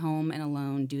to be home and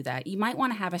alone, do that. You might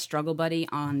want to have a struggle buddy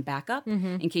on backup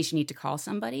in case you need to call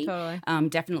somebody. Totally.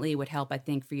 Definitely would help, I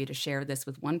think, for you to share this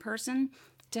with one person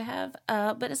to have.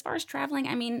 But as far as traveling,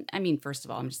 I mean, first of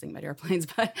all, I'm just thinking about airplanes,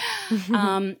 but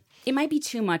it might be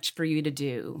too much for you to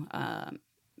do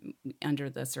under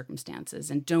the circumstances.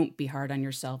 And don't be hard on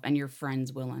yourself, and your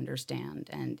friends will understand.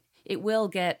 And it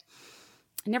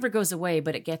never goes away,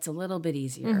 but it gets a little bit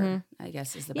easier, I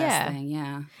guess is the best thing.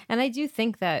 Yeah. And I do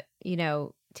think that,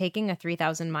 taking a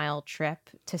 3,000-mile trip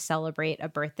to celebrate a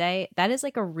birthday, that is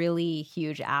a really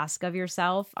huge ask of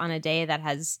yourself on a day that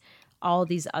has all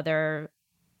these other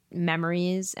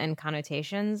memories and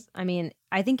connotations. I mean,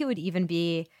 I think it would even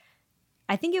be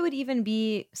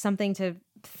something to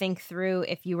think through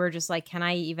if you were just can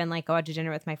I even go out to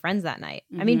dinner with my friends that night?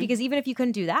 I mean, because even if you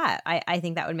couldn't do that, I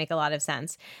think that would make a lot of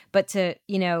sense. But to,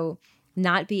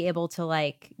 not be able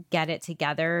to get it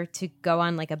together to go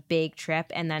on a big trip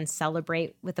and then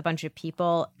celebrate with a bunch of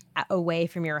people away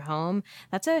from your home,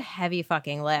 that's a heavy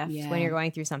fucking lift when you're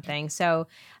going through something. So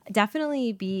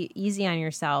definitely be easy on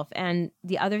yourself. And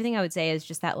the other thing I would say is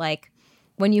just that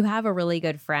when you have a really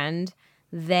good friend,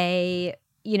 they,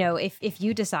 if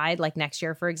you decide next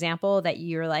year, for example, that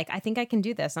you're I think I can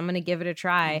do this, I'm going to give it a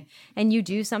try, and you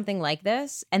do something like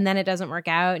this and then it doesn't work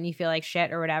out and you feel like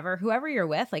shit or whatever, whoever you're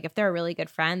with, if they're a really good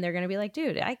friend, they're going to be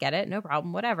dude, I get it, no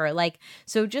problem, whatever.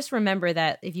 So just remember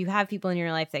that if you have people in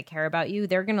your life that care about you,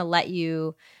 they're going to let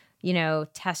you,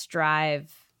 test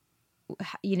drive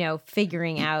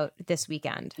figuring out this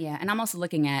weekend. Yeah. And I'm also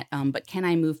looking at, but can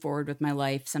I move forward with my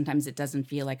life? Sometimes it doesn't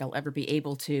feel like I'll ever be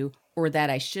able to, or that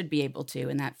I should be able to.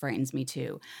 And that frightens me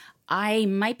too. I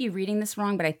might be reading this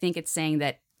wrong, but I think it's saying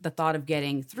that the thought of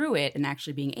getting through it and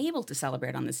actually being able to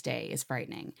celebrate on this day is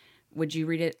frightening. Would you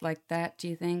read it like that, do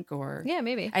you think? Or Yeah,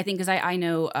 maybe. I think because I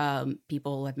know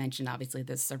people have mentioned, obviously,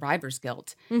 the survivor's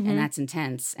guilt, and that's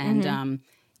intense. And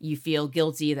you feel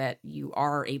guilty that you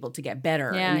are able to get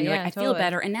better. Yeah, and then you're yeah, like, I feel totally.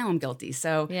 better, and now I'm guilty.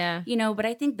 So, Yeah. but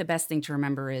I think the best thing to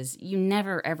remember is you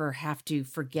never, ever have to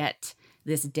forget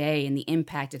this day and the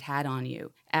impact it had on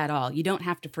you at all. You don't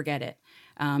have to forget it.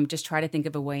 Just try to think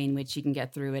of a way in which you can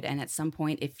get through it. And at some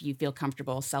point, if you feel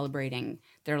comfortable celebrating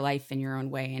their life in your own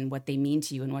way and what they mean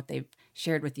to you and what they've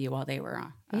shared with you while they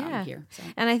were here. So.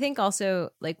 And I think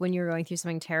also, like, when you're going through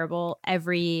something terrible,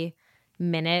 every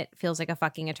minute feels like a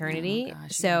fucking eternity. Oh,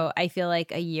 gosh, so I feel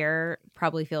like a year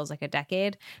probably feels like a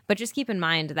decade. But just keep in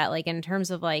mind that, like, in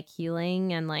terms of like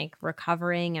healing and like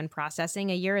recovering and processing,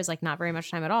 a year is like not very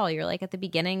much time at all. You're like at the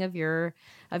beginning of your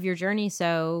journey.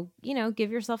 So,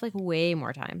 give yourself like way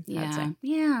more time. I'd Yeah. say.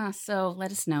 Yeah. So let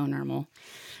us know, Normal.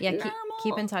 Yeah. Normal.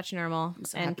 Keep in touch, Normal.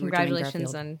 so And happy we're doing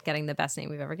congratulations Garfield. on getting the best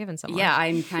name we've ever given someone. Yeah,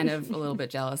 I'm kind of a little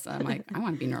bit jealous. I'm like, I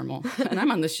want to be normal. And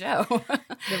I'm on the show.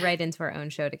 The right into our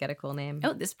own show to get a cool name.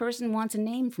 Oh, this person wants a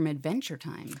name from Adventure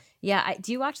Time. Yeah.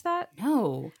 Do you watch that?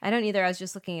 No. I don't either. I was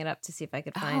just looking it up to see if I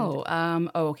could find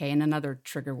Okay. And another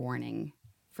trigger warning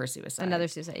for suicide. another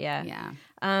suicide. Yeah.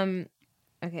 Yeah.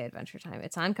 Okay, Adventure Time.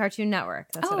 It's on Cartoon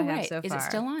Network. That's what I have so far. Is it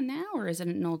still on now or is it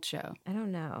an old show? I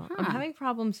don't know. Huh. I'm having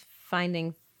problems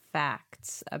finding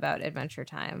facts about Adventure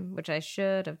Time, which I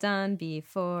should have done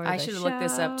before. I the should have looked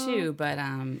this up show. too, but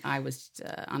I was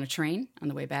on a train on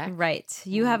the way back. Right.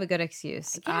 You have a good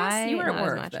excuse. I guess. You were at not as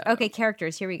work, much. though. Okay,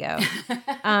 characters. Here we go.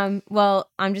 Well,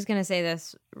 I'm just going to say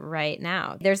this right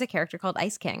now. There's a character called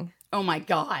Ice King. Oh my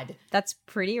God. That's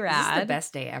pretty Is rad. this the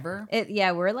best day ever?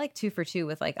 Yeah, we're like 2 for 2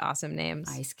 with like awesome names.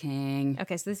 Ice King.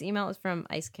 Okay, so this email is from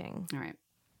Ice King. All right.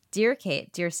 Dear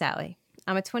Kate, dear Sally,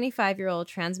 I'm a 25-year-old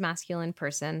transmasculine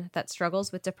person that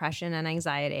struggles with depression and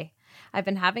anxiety. I've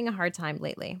been having a hard time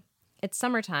lately. It's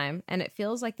summertime, and it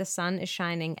feels like the sun is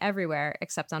shining everywhere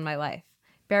except on my life.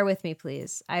 Bear with me,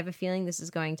 please. I have a feeling this is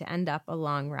going to end up a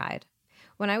long ride.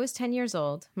 When I was 10 years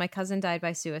old, my cousin died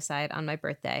by suicide on my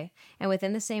birthday, and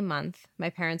within the same month, my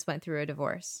parents went through a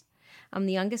divorce. I'm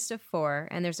the youngest of 4,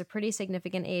 and there's a pretty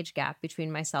significant age gap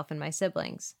between myself and my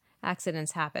siblings.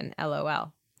 Accidents happen,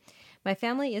 LOL. My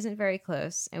family isn't very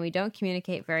close, and we don't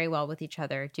communicate very well with each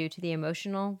other due to the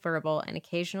emotional, verbal, and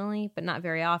occasionally, but not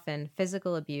very often,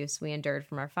 physical abuse we endured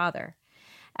from our father.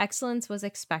 Excellence was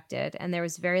expected, and there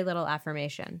was very little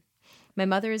affirmation. My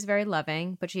mother is very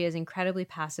loving, but she is incredibly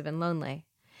passive and lonely.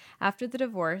 After the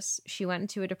divorce, she went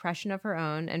into a depression of her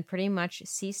own and pretty much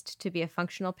ceased to be a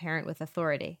functional parent with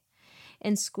authority.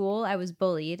 In school, I was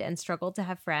bullied and struggled to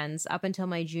have friends up until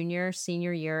my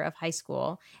senior year of high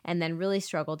school, and then really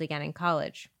struggled again in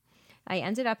college. I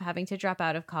ended up having to drop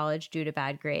out of college due to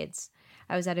bad grades.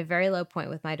 I was at a very low point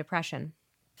with my depression.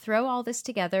 Throw all this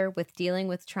together with dealing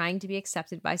with trying to be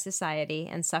accepted by society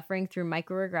and suffering through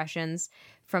microaggressions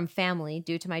from family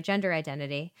due to my gender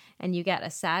identity, and you get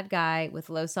a sad guy with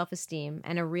low self-esteem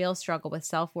and a real struggle with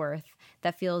self-worth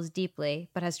that feels deeply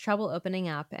but has trouble opening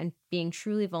up and being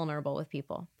truly vulnerable with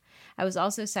people. I was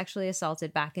also sexually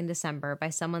assaulted back in December by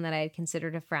someone that I had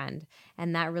considered a friend,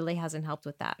 and that really hasn't helped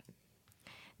with that.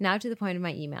 Now to the point of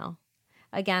my email.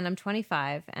 Again, I'm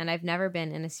 25, and I've never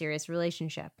been in a serious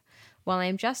relationship. While I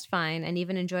am just fine and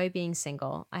even enjoy being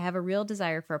single, I have a real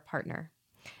desire for a partner.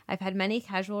 I've had many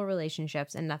casual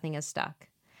relationships and nothing has stuck.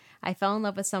 I fell in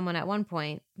love with someone at one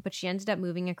point, but she ended up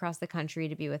moving across the country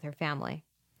to be with her family.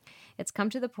 It's come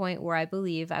to the point where I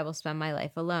believe I will spend my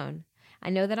life alone. I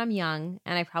know that I'm young,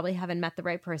 and I probably haven't met the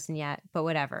right person yet, but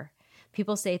whatever.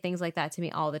 People say things like that to me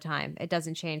all the time. It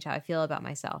doesn't change how I feel about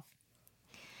myself.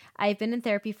 I've been in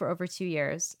therapy for over 2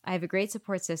 years. I have a great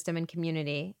support system and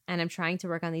community, and I'm trying to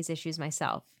work on these issues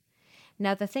myself.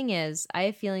 Now, the thing is, I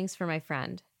have feelings for my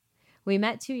friend. We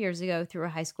met 2 years ago through a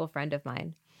high school friend of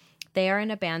mine. They are in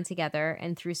a band together,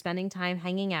 and through spending time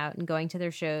hanging out and going to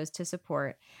their shows to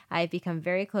support, I have become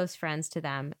very close friends to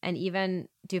them and even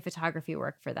do photography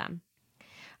work for them.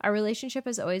 Our relationship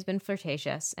has always been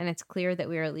flirtatious, and it's clear that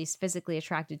we are at least physically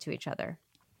attracted to each other.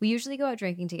 We usually go out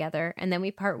drinking together, and then we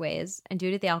part ways, and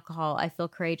due to the alcohol, I feel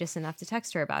courageous enough to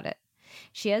text her about it.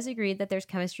 She has agreed that there's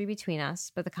chemistry between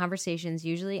us, but the conversations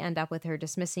usually end up with her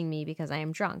dismissing me because I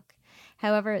am drunk.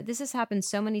 However, this has happened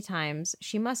so many times,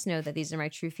 she must know that these are my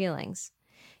true feelings.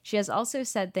 She has also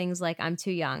said things like I'm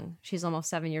too young, she's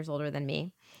almost 7 years older than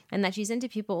me, and that she's into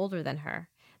people older than her.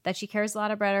 that she cares a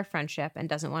lot about our friendship and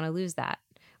doesn't want to lose that.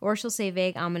 Or she'll say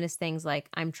vague, ominous things like,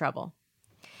 I'm trouble.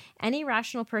 Any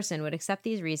rational person would accept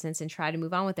these reasons and try to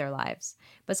move on with their lives,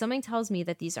 but something tells me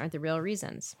that these aren't the real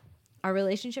reasons. Our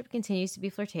relationship continues to be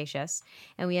flirtatious,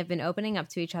 and we have been opening up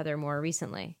to each other more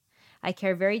recently. I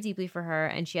care very deeply for her,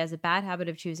 and she has a bad habit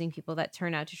of choosing people that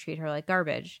turn out to treat her like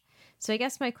garbage. So I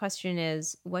guess my question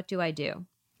is, what do I do?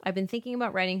 I've been thinking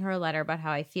about writing her a letter about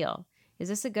how I feel. Is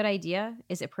this a good idea?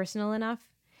 Is it personal enough?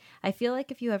 I feel like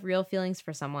if you have real feelings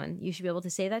for someone, you should be able to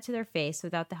say that to their face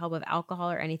without the help of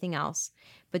alcohol or anything else.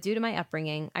 But due to my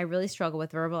upbringing, I really struggle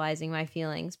with verbalizing my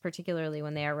feelings, particularly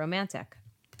when they are romantic.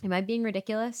 Am I being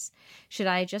ridiculous? Should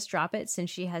I just drop it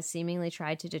since she has seemingly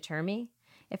tried to deter me?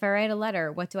 If I write a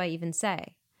letter, what do I even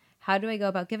say? How do I go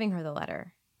about giving her the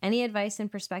letter? Any advice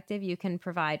and perspective you can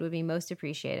provide would be most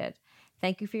appreciated.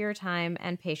 Thank you for your time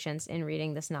and patience in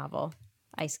reading this novel.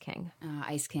 Ice King.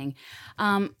 Ice King.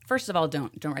 First of all,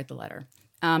 don't write the letter.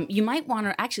 You might want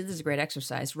to, actually, this is a great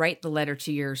exercise. Write the letter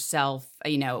to yourself,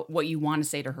 what you want to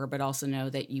say to her, but also know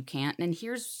that you can't. And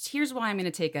here's why I'm going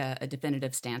to take a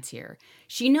definitive stance here.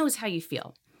 She knows how you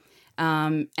feel.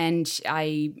 And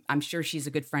I'm sure she's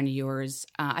a good friend of yours.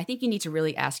 I think you need to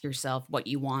really ask yourself what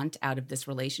you want out of this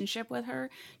relationship with her.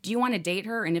 Do you want to date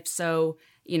her? And if so,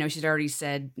 she's already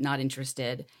said not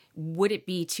interested. Would it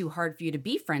be too hard for you to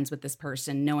be friends with this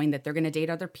person knowing that they're going to date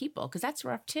other people? Because that's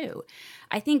rough too.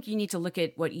 I think you need to look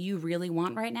at what you really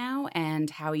want right now and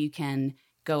how you can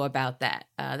go about that.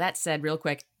 That said, real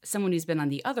quick, someone who's been on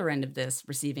the other end of this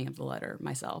receiving of the letter,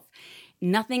 myself,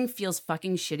 nothing feels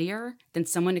fucking shittier than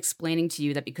someone explaining to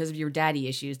you that because of your daddy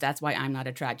issues, that's why I'm not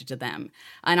attracted to them.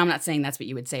 And I'm not saying that's what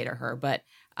you would say to her, but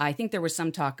I think there was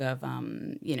some talk of,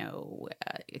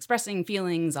 expressing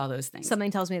feelings, all those things. Something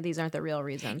tells me that these aren't the real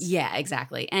reasons. Yeah,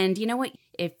 exactly. And you know what?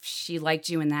 If she liked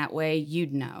you in that way,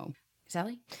 you'd know.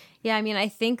 Sally? Yeah, I mean, I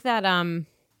think that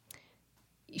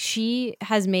she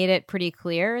has made it pretty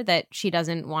clear that she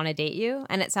doesn't want to date you.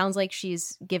 And it sounds like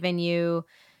she's given you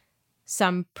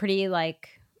some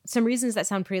reasons that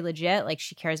sound pretty legit, like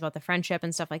she cares about the friendship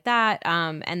and stuff like that.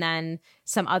 And then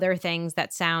some other things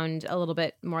that sound a little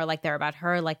bit more like they're about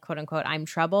her, like quote unquote, I'm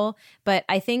trouble. But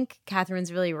I think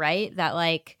Catherine's really right that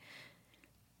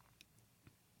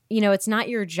it's not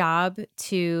your job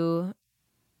to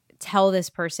tell this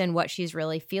person what she's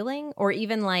really feeling or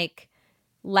even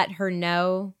let her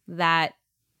know that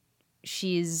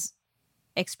she's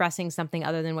expressing something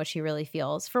other than what she really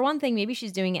feels. For one thing, maybe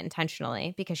she's doing it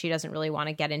intentionally because she doesn't really want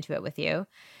to get into it with you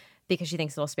because she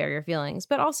thinks it'll spare your feelings.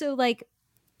 But also,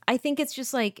 I think it's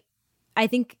just I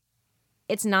think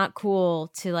it's not cool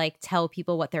to tell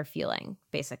people what they're feeling,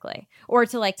 basically. Or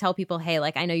to tell people, hey,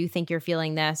 I know you think you're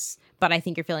feeling this, but I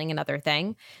think you're feeling another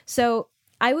thing. So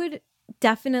I would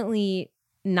definitely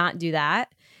not do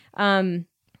that.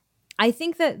 I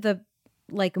think that the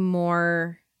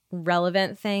more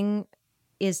relevant thing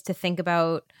is to think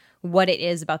about what it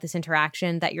is about this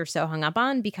interaction that you're so hung up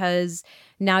on, because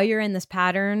now you're in this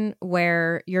pattern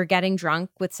where you're getting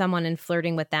drunk with someone and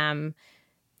flirting with them,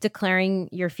 declaring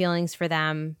your feelings for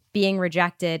them, being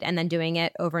rejected, and then doing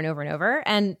it over and over and over.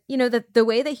 And, the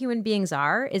way that human beings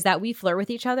are is that we flirt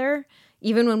with each other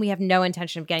even when we have no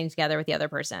intention of getting together with the other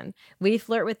person. We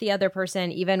flirt with the other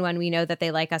person even when we know that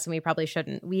they like us and we probably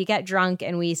shouldn't. We get drunk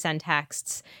and we send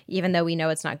texts even though we know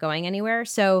it's not going anywhere.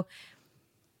 So,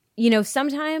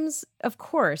 sometimes, of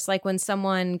course, when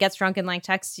someone gets drunk and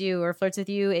texts you or flirts with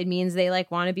you, it means they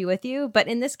want to be with you. But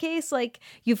in this case,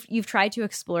 you've tried to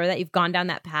explore that, you've gone down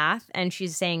that path, and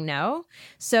she's saying no.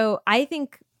 So I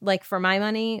think for my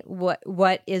money,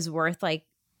 what is worth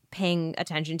paying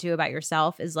attention to about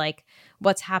yourself is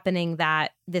what's happening,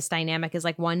 that this dynamic is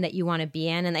one that you want to be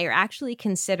in and that you're actually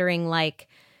considering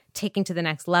taking to the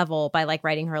next level by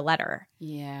writing her a letter.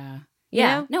 Yeah.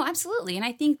 Yeah, no, absolutely. And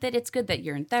I think that it's good that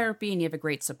you're in therapy and you have a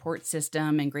great support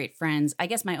system and great friends. I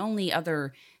guess my only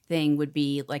other thing would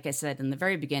be, like I said in the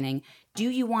very beginning, do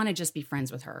you want to just be friends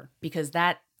with her? Because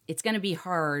it's going to be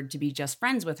hard to be just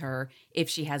friends with her if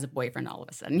she has a boyfriend all of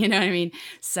a sudden. You know what I mean?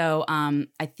 So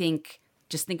I think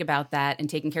just think about that and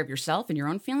taking care of yourself and your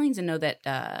own feelings, and know that,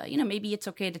 maybe it's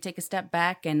okay to take a step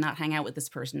back and not hang out with this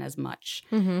person as much.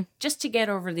 Mm-hmm. Just to get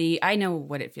over I know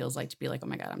what it feels like to be oh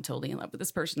my God, I'm totally in love with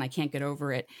this person. I can't get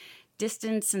over it.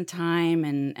 Distance and time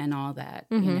and all that,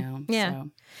 Mm-hmm. Yeah. So.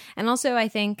 And also I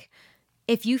think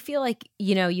if you feel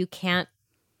you can't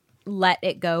let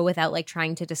it go without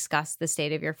trying to discuss the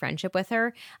state of your friendship with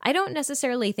her, I don't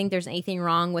necessarily think there's anything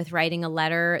wrong with writing a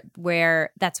letter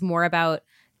where that's more about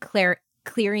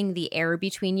clearing the air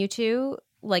between you two,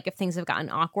 if things have gotten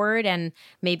awkward, and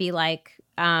maybe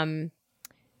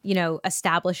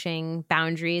establishing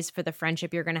boundaries for the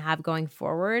friendship you're going to have going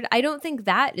forward. I don't think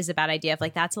that is a bad idea. If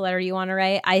like that's a letter you want to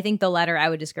write, I think the letter I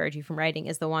would discourage you from writing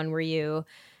is the one where you,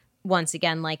 once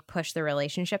again, like push the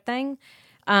relationship thing.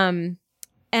 And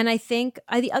I think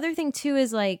the other thing too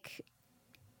is like,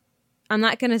 I'm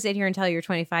not going to sit here and tell you you're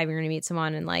 25, you're going to meet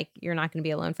someone and like, you're not going to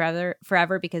be alone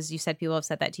forever because you said people have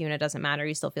said that to you and it doesn't matter.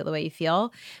 You still feel the way you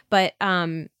feel. But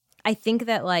I think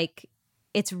that like,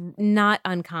 it's not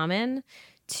uncommon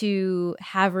to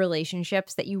have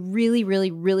relationships that you really,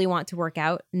 really, really want to work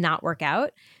out, not work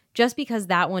out. Just because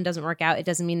that one doesn't work out, it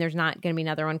doesn't mean there's not going to be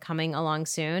another one coming along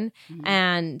soon. Mm-hmm.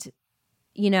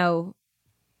 And,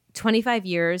 25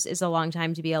 years is a long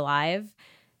time to be alive,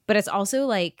 but it's also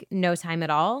like no time at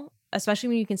all, especially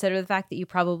when you consider the fact that you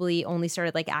probably only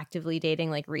started like actively dating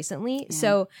like recently. Yeah.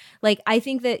 So like, I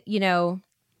think that,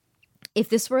 if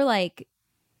this were like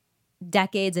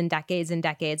decades and decades and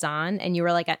decades on and you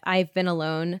were like, I've been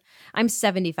alone, I'm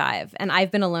 75 and I've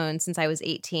been alone since I was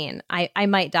 18, I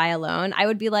might die alone, I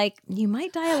would be like, you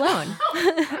might die alone.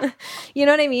 You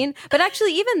know what I mean? But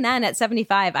actually even then at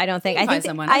 75 I don't think I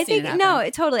think no,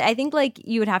 totally, I think like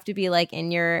you would have to be like in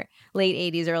your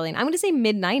late 80s, early, I'm going to say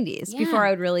mid 90s before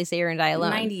I would really say you're going to die alone.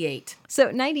 98.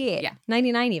 So 98,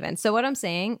 99 even. So what I'm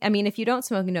saying, I mean, if you don't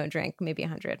smoke and don't drink, maybe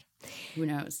 100. Who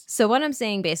knows? So what I'm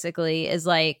saying basically is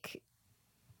like,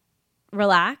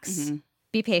 relax,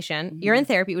 be patient. You're in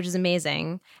therapy, which is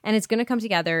amazing, and it's going to come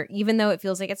together even though it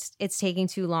feels like it's taking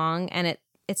too long and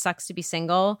it sucks to be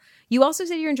single. You also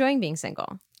said you're enjoying being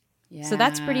single. Yeah. So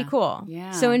that's pretty cool.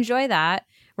 Yeah. So enjoy that,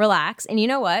 relax, and you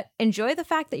know what? Enjoy the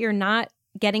fact that you're not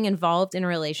getting involved in a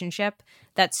relationship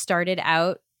that started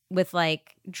out with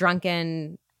like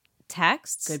drunken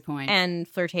texts, good point, and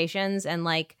flirtations and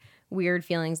like weird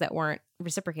feelings that weren't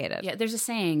reciprocated. Yeah, there's a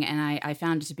saying, and I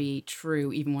found it to be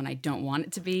true even when I don't want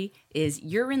it to be, is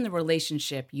you're in the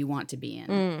relationship you want to be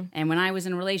in. And when I was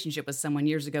in a relationship with someone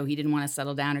years ago, he didn't want to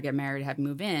settle down or get married or have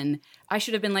move in, I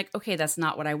should have been like, okay, that's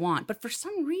not what I want. But for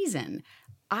some reason,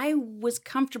 I was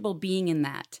comfortable being in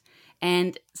that.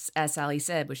 And as Sally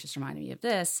said, which just reminded me of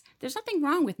this, there's nothing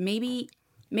wrong with maybe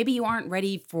you aren't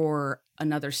ready for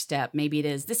another step. Maybe it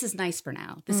is, this is nice for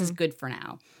now. This is good for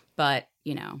now. But,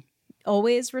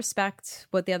 always respect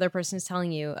what the other person is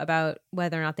telling you about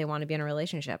whether or not they want to be in a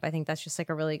relationship. I think that's just like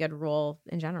a really good rule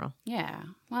in general. Yeah.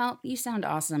 Well, you sound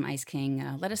awesome, Ice King.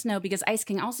 Let us know, because Ice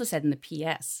King also said in the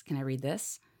PS, can I read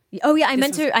this? Oh yeah, I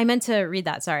meant to read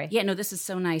that. Sorry. Yeah, no, this is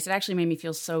so nice. It actually made me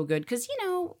feel so good because,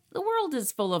 the world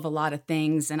is full of a lot of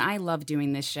things and I love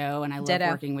doing this show and I love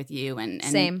working with you. And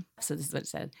same. So this is what it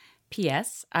said.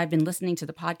 P.S. I've been listening to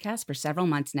the podcast for several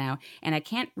months now, and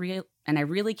I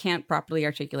really can't properly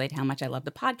articulate how much I love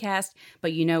the podcast,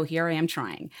 but here I am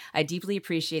trying. I deeply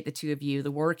appreciate the two of you.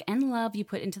 The work and love you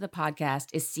put into the podcast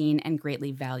is seen and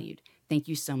greatly valued. Thank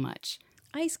you so much.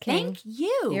 Ice King. Thank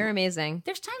you. You're amazing.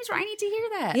 There's times where I need to hear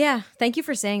that. Yeah. Thank you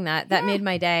for saying that. That made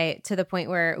my day, to the point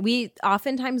where we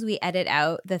edit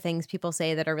out the things people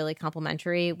say that are really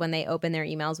complimentary when they open their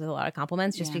emails with a lot of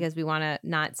compliments, just because we want to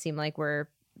not seem like we're,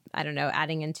 I don't know,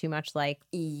 adding in too much like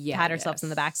pat ourselves in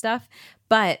the back stuff.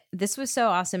 But this was so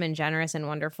awesome and generous and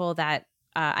wonderful that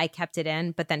I kept it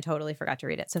in, but then totally forgot to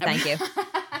read it. So thank you.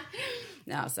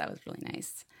 No, so that was really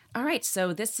nice. All right.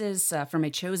 So this is from a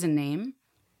chosen name,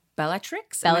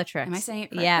 Bellatrix. Bellatrix. Am I saying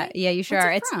it correctly? Yeah, you sure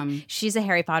are. From? She's a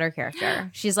Harry Potter character.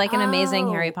 She's like an amazing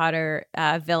Harry Potter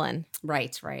villain.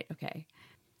 Right. Okay.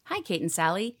 Hi, Kate and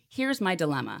Sally. Here's my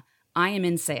dilemma. I am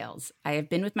in sales. I have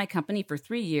been with my company for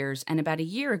 3 years and about a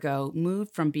year ago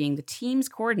moved from being the team's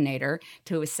coordinator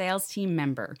to a sales team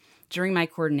member. During my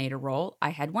coordinator role,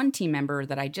 I had one team member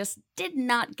that I just did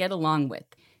not get along with.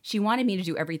 She wanted me to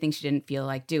do everything she didn't feel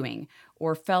like doing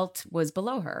or felt was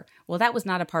below her. Well, that was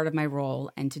not a part of my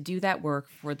role, and to do that work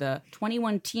for the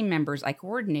 21 team members I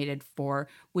coordinated for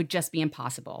would just be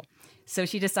impossible. So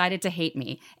she decided to hate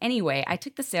me. Anyway, I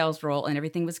took the sales role and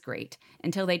everything was great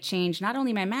until they changed not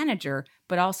only my manager,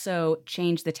 but also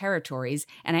changed the territories,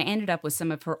 and I ended up with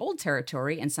some of her old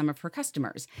territory and some of her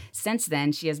customers. Since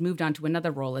then, she has moved on to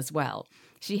another role as well.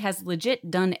 She has legit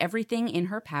done everything in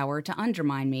her power to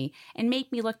undermine me and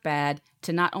make me look bad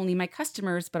to not only my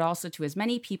customers, but also to as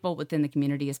many people within the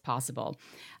community as possible.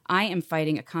 I am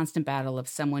fighting a constant battle of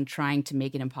someone trying to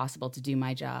make it impossible to do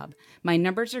my job. My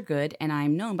numbers are good, and I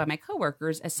am known by my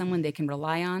coworkers as someone they can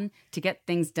rely on to get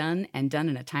things done and done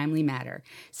in a timely manner.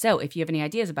 So if you have any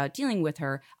ideas about dealing with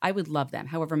her, I would love them.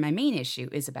 However, my main issue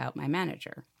is about my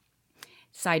manager.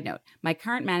 Side note, my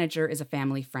current manager is a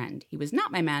family friend. He was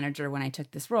not my manager when I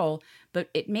took this role, but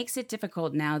it makes it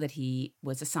difficult now that he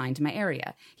was assigned to my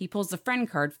area. He pulls the friend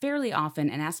card fairly often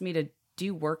and asks me to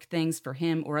do work things for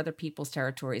him or other people's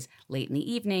territories late in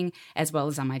the evening, as well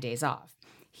as on my days off.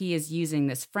 He is using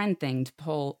this friend thing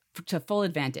to full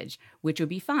advantage, which would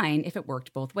be fine if it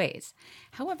worked both ways.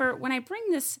 However, when I bring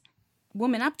this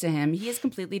woman up to him, he is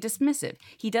completely dismissive.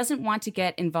 He doesn't want to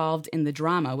get involved in the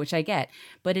drama, which I get,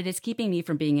 but it is keeping me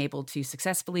from being able to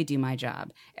successfully do my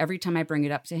job. Every time I bring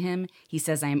it up to him, he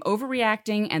says I am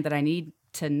overreacting and that I need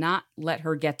to not let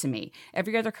her get to me.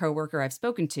 Every other coworker I've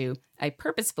spoken to, I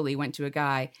purposefully went to a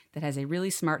guy that has a really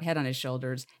smart head on his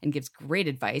shoulders and gives great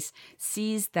advice,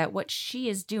 sees that what she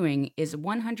is doing is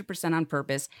 100% on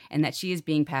purpose and that she is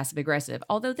being passive-aggressive.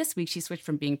 Although this week she switched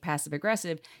from being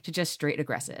passive-aggressive to just straight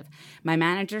aggressive. My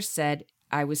manager said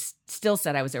I was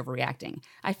overreacting.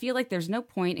 I feel like there's no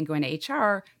point in going to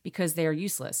HR because they are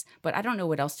useless, but I don't know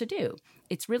what else to do.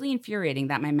 It's really infuriating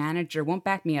that my manager won't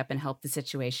back me up and help the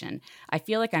situation. I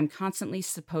feel like I'm constantly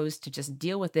supposed to just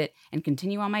deal with it and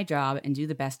continue on my job and do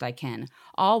the best I can,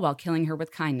 all while killing her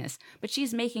with kindness. But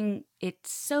she's making it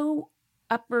so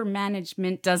upper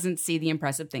management doesn't see the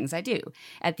impressive things I do.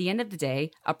 At the end of the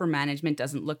day, upper management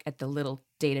doesn't look at the little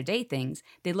day-to-day things.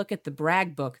 They look at the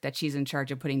brag book that she's in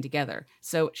charge of putting together.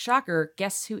 So, shocker,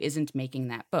 guess who isn't making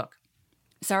that book?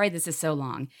 Sorry this is so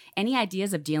long. Any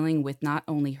ideas of dealing with not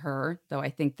only her, though I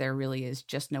think there really is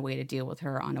just no way to deal with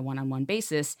her on a one-on-one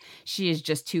basis. She is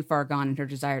just too far gone in her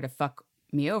desire to fuck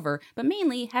me over, but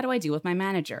mainly, how do I deal with my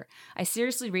manager? I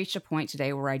seriously reached a point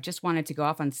today where I just wanted to go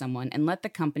off on someone and let the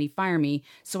company fire me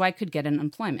so I could get an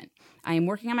employment. I am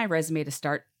working on my resume to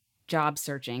start job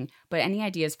searching, but any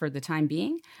ideas for the time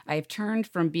being? I have turned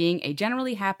from being a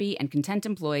generally happy and content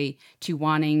employee to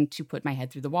wanting to put my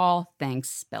head through the wall.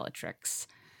 Thanks, Bellatrix.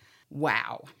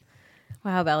 Wow.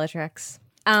 Wow, Bellatrix.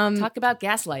 Talk about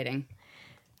gaslighting.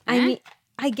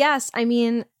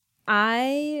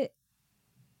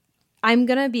 I'm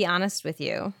going to be honest with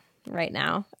you right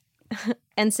now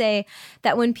and say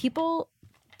that when people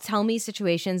tell me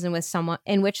situations in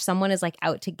which someone is like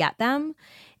out to get them,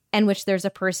 and which there's a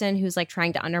person who's like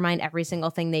trying to undermine every single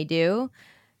thing they do,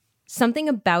 something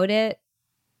about it,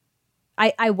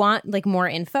 I want like more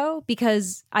info,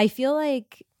 because I feel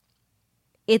like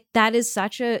that is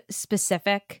such a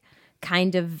specific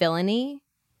kind of villainy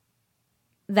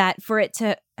that for it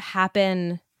to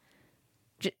happen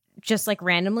just like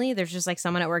randomly, there's just like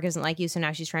someone at work isn't like you, so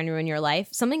now she's trying to ruin your life.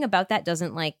 Something about that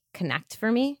doesn't like connect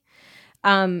for me.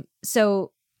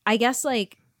 So I guess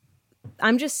like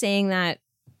I'm just saying that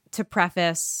to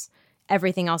preface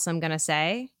everything else I'm going to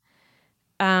say.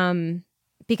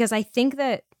 Because I think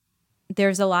that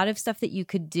there's a lot of stuff that you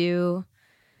could do.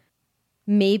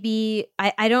 Maybe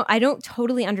I don't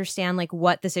totally understand like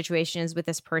what the situation is with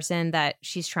this person that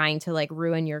she's trying to like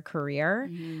ruin your career.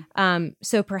 Mm-hmm.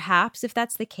 So perhaps if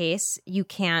that's the case, you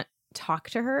can't talk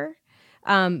to her.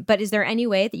 But is there any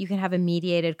way that you can have a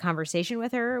mediated conversation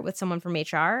with her, with someone from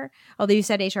HR? Although you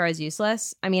said HR is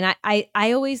useless. I mean, I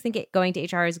always think going to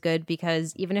HR is good,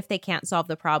 because even if they can't solve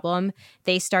the problem,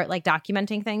 they start like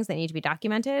documenting things that need to be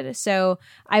documented. So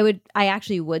I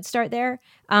actually would start there.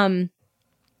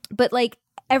 But like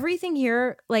everything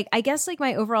here, like I guess like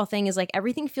my overall thing is like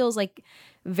everything feels like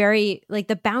very like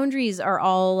the boundaries are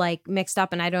all like mixed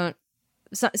up, and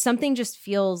something just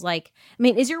feels like, I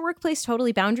mean, is your workplace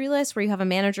totally boundaryless where you have a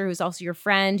manager who's also your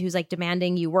friend who's like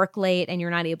demanding you work late and you're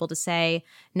not able to say,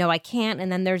 no, I can't.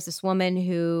 And then there's this woman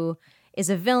who is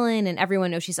a villain and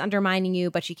everyone knows she's undermining you,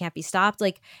 but she can't be stopped.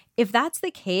 Like if that's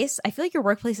the case, I feel like your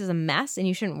workplace is a mess and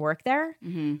you shouldn't work there.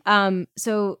 Mm-hmm.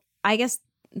 So I guess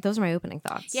those are my opening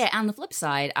thoughts. Yeah, on the flip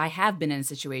side, I have been in a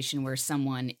situation where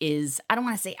someone is, I don't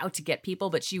want to say out to get people,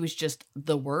 but she was just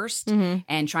the worst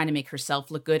and trying to make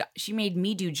herself look good. She made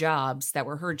me do jobs that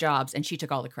were her jobs, and she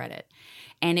took all the credit.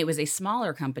 And it was a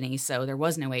smaller company, so there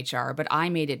was no HR, but I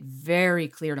made it very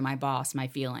clear to my boss my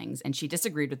feelings. And she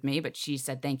disagreed with me, but she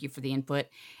said, thank you for the input.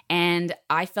 And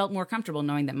I felt more comfortable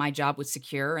knowing that my job was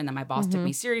secure and that my boss took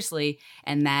me seriously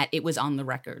and that it was on the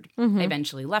record. I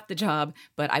eventually left the job,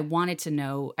 but I wanted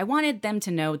them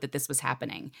to know that this was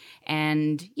happening.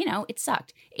 And, you know, it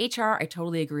sucked. HR, I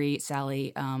totally agree,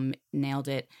 Sally nailed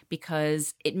it,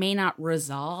 because it may not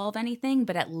resolve anything,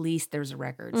 but at least there's a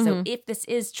record. So if this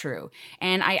is true,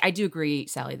 and I do agree,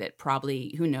 Sally, that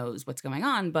probably who knows what's going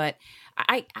on, but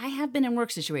I have been in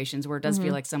work situations where it does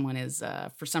feel like someone is,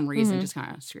 for some reason, just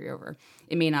kind of screw you over.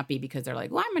 It may not be because they're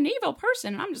like, well, I'm an evil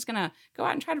person and I'm just going to go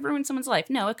out and try to ruin someone's life.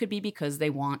 No, it could be because they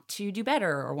want to do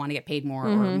better or want to get paid more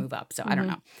or move up. So I don't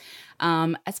know.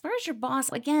 As far as your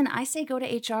boss, again, I say go to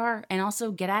HR and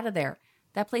also get out of there.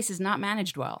 That place is not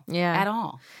managed well at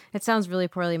all. It sounds really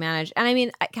poorly managed. And I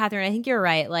mean, Catherine, I think you're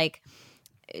right. Like,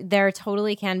 there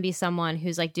totally can be someone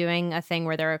who's like doing a thing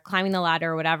where they're climbing the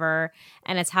ladder or whatever,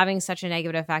 and it's having such a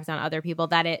negative effect on other people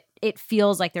that it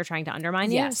feels like they're trying to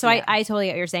undermine you. Yes, So yeah. I totally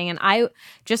get what you're saying. And I,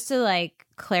 just to like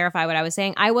clarify what I was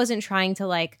saying, I wasn't trying to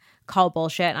like call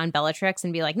bullshit on Bellatrix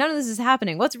and be like, none of this is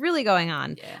happening. What's really going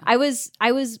on? Yeah. I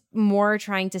was more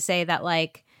trying to say that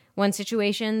like when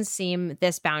situations seem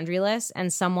this boundaryless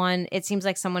and it seems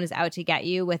like someone is out to get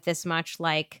you with this much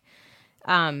like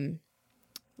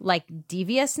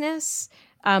deviousness,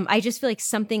 I just feel like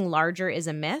something larger is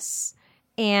amiss,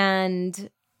 and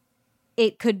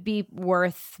it could be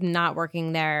worth not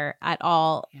working there at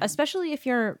all, especially if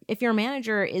your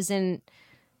manager isn't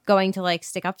going to like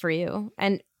stick up for you.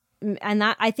 And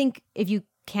that, I think if you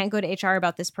can't go to HR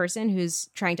about this person who's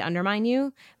trying to undermine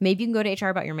you, maybe you can go to HR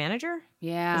about your manager.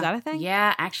 Yeah. Is that a thing?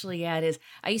 Yeah, actually, yeah, it is.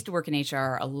 I used to work in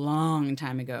HR a long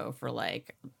time ago for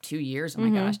like 2 years. Oh my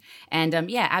gosh. And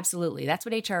yeah, absolutely. That's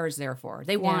what HR is there for.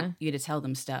 They want you to tell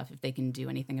them stuff if they can do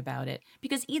anything about it.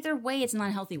 Because either way, it's not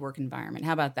a healthy work environment.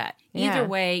 How about that? Yeah. Either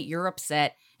way, you're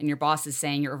upset and your boss is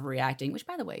saying you're overreacting, which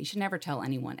by the way, you should never tell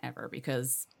anyone ever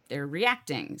because they're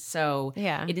reacting. So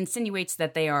it insinuates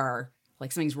that they are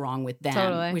like something's wrong with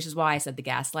them, which is why I said the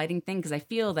gaslighting thing, because I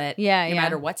feel that no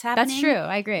matter what's happening, that's true.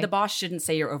 I agree. The boss shouldn't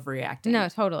say you're overreacting. No,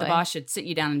 totally. The boss should sit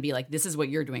you down and be like, this is what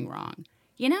you're doing wrong.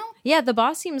 You know? Yeah, the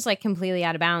boss seems like completely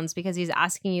out of bounds because he's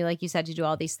asking you, like you said, to do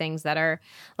all these things that are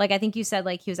like, I think you said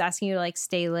like he was asking you to like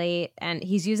stay late, and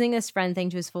he's using this friend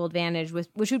thing to his full advantage,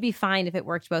 which would be fine if it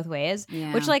worked both ways.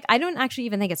 Yeah. Which like I don't actually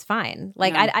even think it's fine.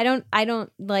 Like No. I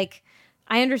don't like.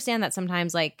 I understand that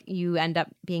sometimes like you end up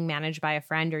being managed by a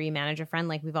friend or you manage a friend,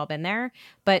 like we've all been there.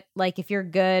 But like if you're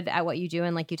good at what you do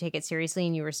and like you take it seriously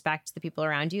and you respect the people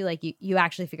around you, like you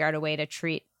actually figure out a way to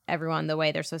treat everyone the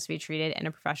way they're supposed to be treated in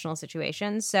a professional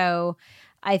situation. So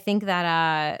I think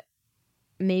that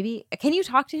maybe, can you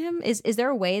talk to him? Is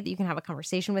there a way that you can have a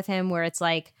conversation with him where it's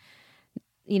like,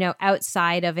 you know,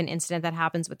 outside of an incident that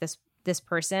happens with this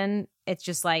person, it's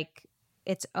just like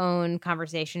its own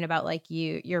conversation about like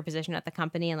your position at the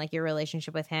company and like your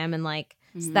relationship with him, and like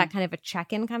that kind of a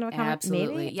check-in kind of a conversation?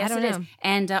 Absolutely. Maybe? Yes, I don't know. is.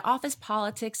 And office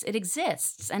politics, it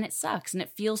exists and it sucks and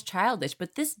it feels childish,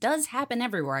 but this does happen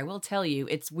everywhere. I will tell you,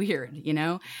 it's weird, you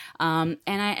know? And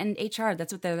HR,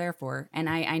 that's what they're there for. And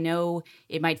I know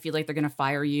it might feel like they're going to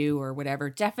fire you or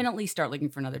whatever. Definitely start looking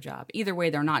for another job. Either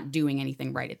way, they're not doing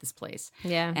anything right at this place.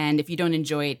 Yeah. And if you don't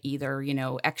enjoy it either, you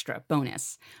know, extra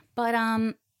bonus. But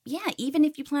yeah, even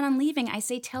if you plan on leaving, I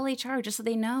say tell HR just so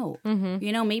they know.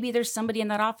 You know, maybe there's somebody in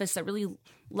that office that really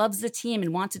loves the team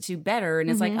and wants it to better. And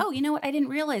it's like, oh, you know what? I didn't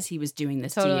realize he was doing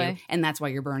this to you. And that's why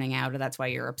you're burning out or that's why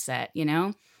you're upset, you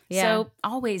know? Yeah. So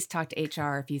always talk to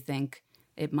HR if you think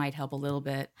it might help a little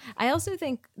bit. I also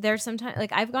think there's sometimes,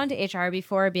 like I've gone to HR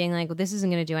before being like, well, this isn't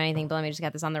going to do anything, but let me just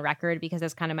get this on the record because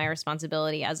that's kind of my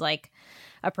responsibility as like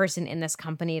a person in this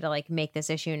company to like make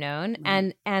this issue known.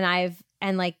 Right.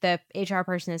 And like the HR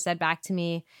person has said back to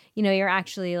me, you know, you're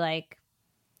actually like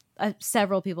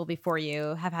several people before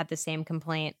you have had the same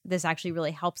complaint. This actually really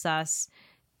helps us.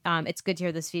 It's good to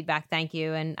hear this feedback. Thank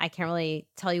you. And I can't really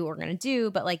tell you what we're going to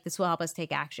do, but like this will help us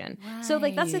take action. Right. So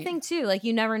like that's the thing too. Like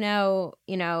you never know,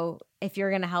 you know, if you're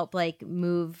going to help like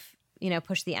move, you know,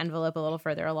 push the envelope a little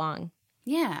further along.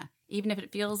 Yeah. Even if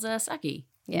it feels sucky.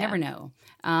 You Yeah. never know.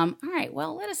 All right.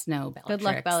 Well, let us know, Bellatrix. Good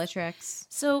luck, Bellatrix.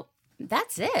 So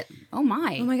that's it. Oh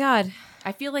my. Oh my God.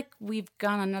 I feel like we've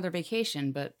gone on another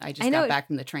vacation, but I just I know got back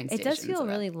from the train station. It does feel so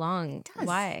really long. It does.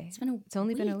 Why? It's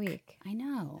only been a week. I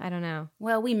know. I don't know.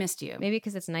 Well, we missed you. Maybe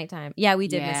because it's nighttime. Yeah, we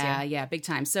did miss you. Yeah, big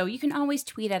time. So you can always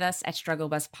tweet at us at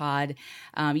StruggleBusPod.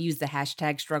 Use the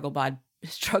hashtag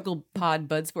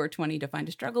StrugglePodBuds420 to find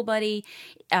a struggle buddy.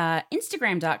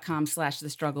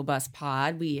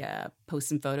 Instagram.com/TheStruggleBusPod. We post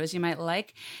some photos you might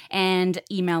like. And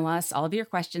email us all of your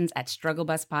questions at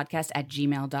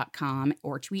StruggleBusPodcast@gmail.com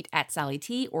or tweet at Sally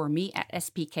T or me at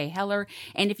SPK Heller.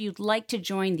 And if you'd like to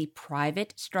join the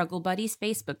private Struggle Buddies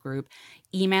Facebook group,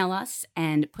 email us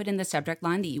and put in the subject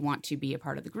line that you want to be a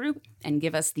part of the group and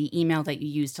give us the email that you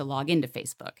use to log into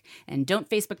Facebook. And don't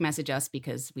Facebook message us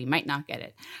because we might not get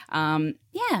it. Yeah,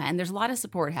 and there's a lot of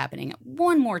support happening.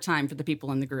 One more time for the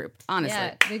people in the group, honestly.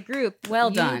 Yeah, the group. Well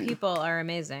you done. People are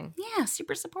amazing. Yeah,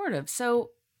 super supportive. So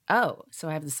I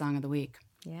have the song of the week.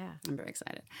 Yeah. I'm very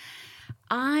excited.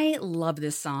 I love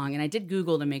this song, and I did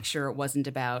Google to make sure it wasn't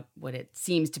about what it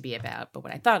seems to be about, but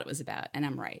what I thought it was about, and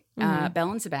I'm right.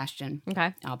 Belle and Sebastian,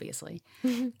 Okay. obviously.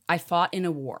 I fought in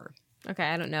a war. Okay,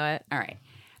 I don't know it. All right.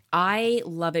 I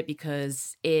love it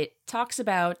because it talks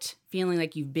about feeling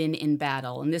like you've been in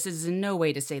battle. And this is in no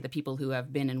way to say that people who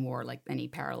have been in war, like any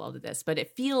parallel to this, but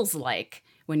it feels like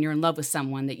when you're in love with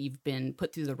someone that you've been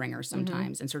put through the ringer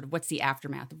sometimes, and sort of what's the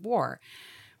aftermath of war.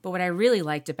 But what I really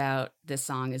liked about this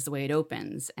song is the way it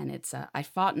opens. And it's, I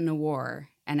fought in a war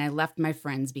and I left my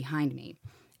friends behind me.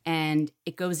 And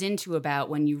it goes into about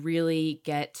when you really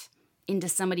get into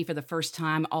somebody for the first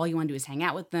time, all you want to do is hang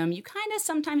out with them. You kind of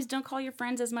sometimes don't call your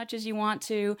friends as much as you want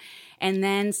to. And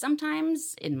then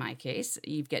sometimes, in my case,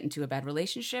 you get into a bad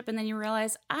relationship and then you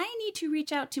realize, I need to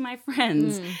reach out to my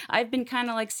friends. I've been kind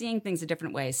of like seeing things a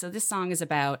different way. So this song is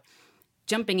about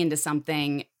jumping into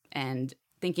something and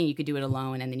thinking you could do it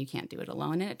alone, and then you can't do it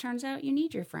alone. And it turns out you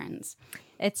need your friends.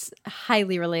 It's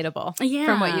highly relatable Yeah.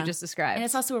 from what you just described. And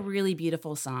it's also a really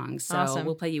beautiful song. So Awesome.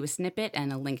 we'll play you a snippet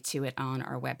and a link to it on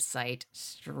our website,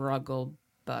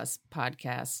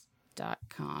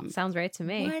 strugglebuspodcast.com. Sounds right to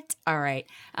me. What? All right.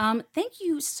 Thank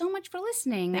you so much for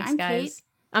listening. Thanks, I'm guys.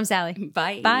 I'm Sally. Kate.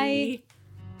 Bye. Bye.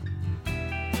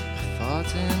 I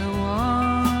fought in a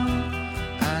war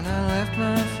and I left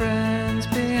my friends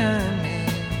behind me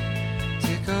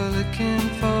to go looking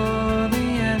for the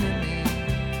enemy,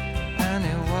 and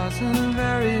it wasn't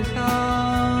very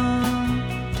long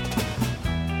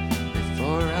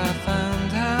before I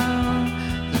found out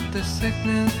that the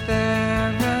sickness there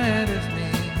ahead of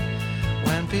me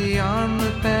went beyond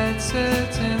the bed's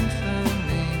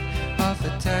infamy of a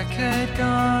decade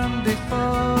gone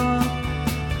before.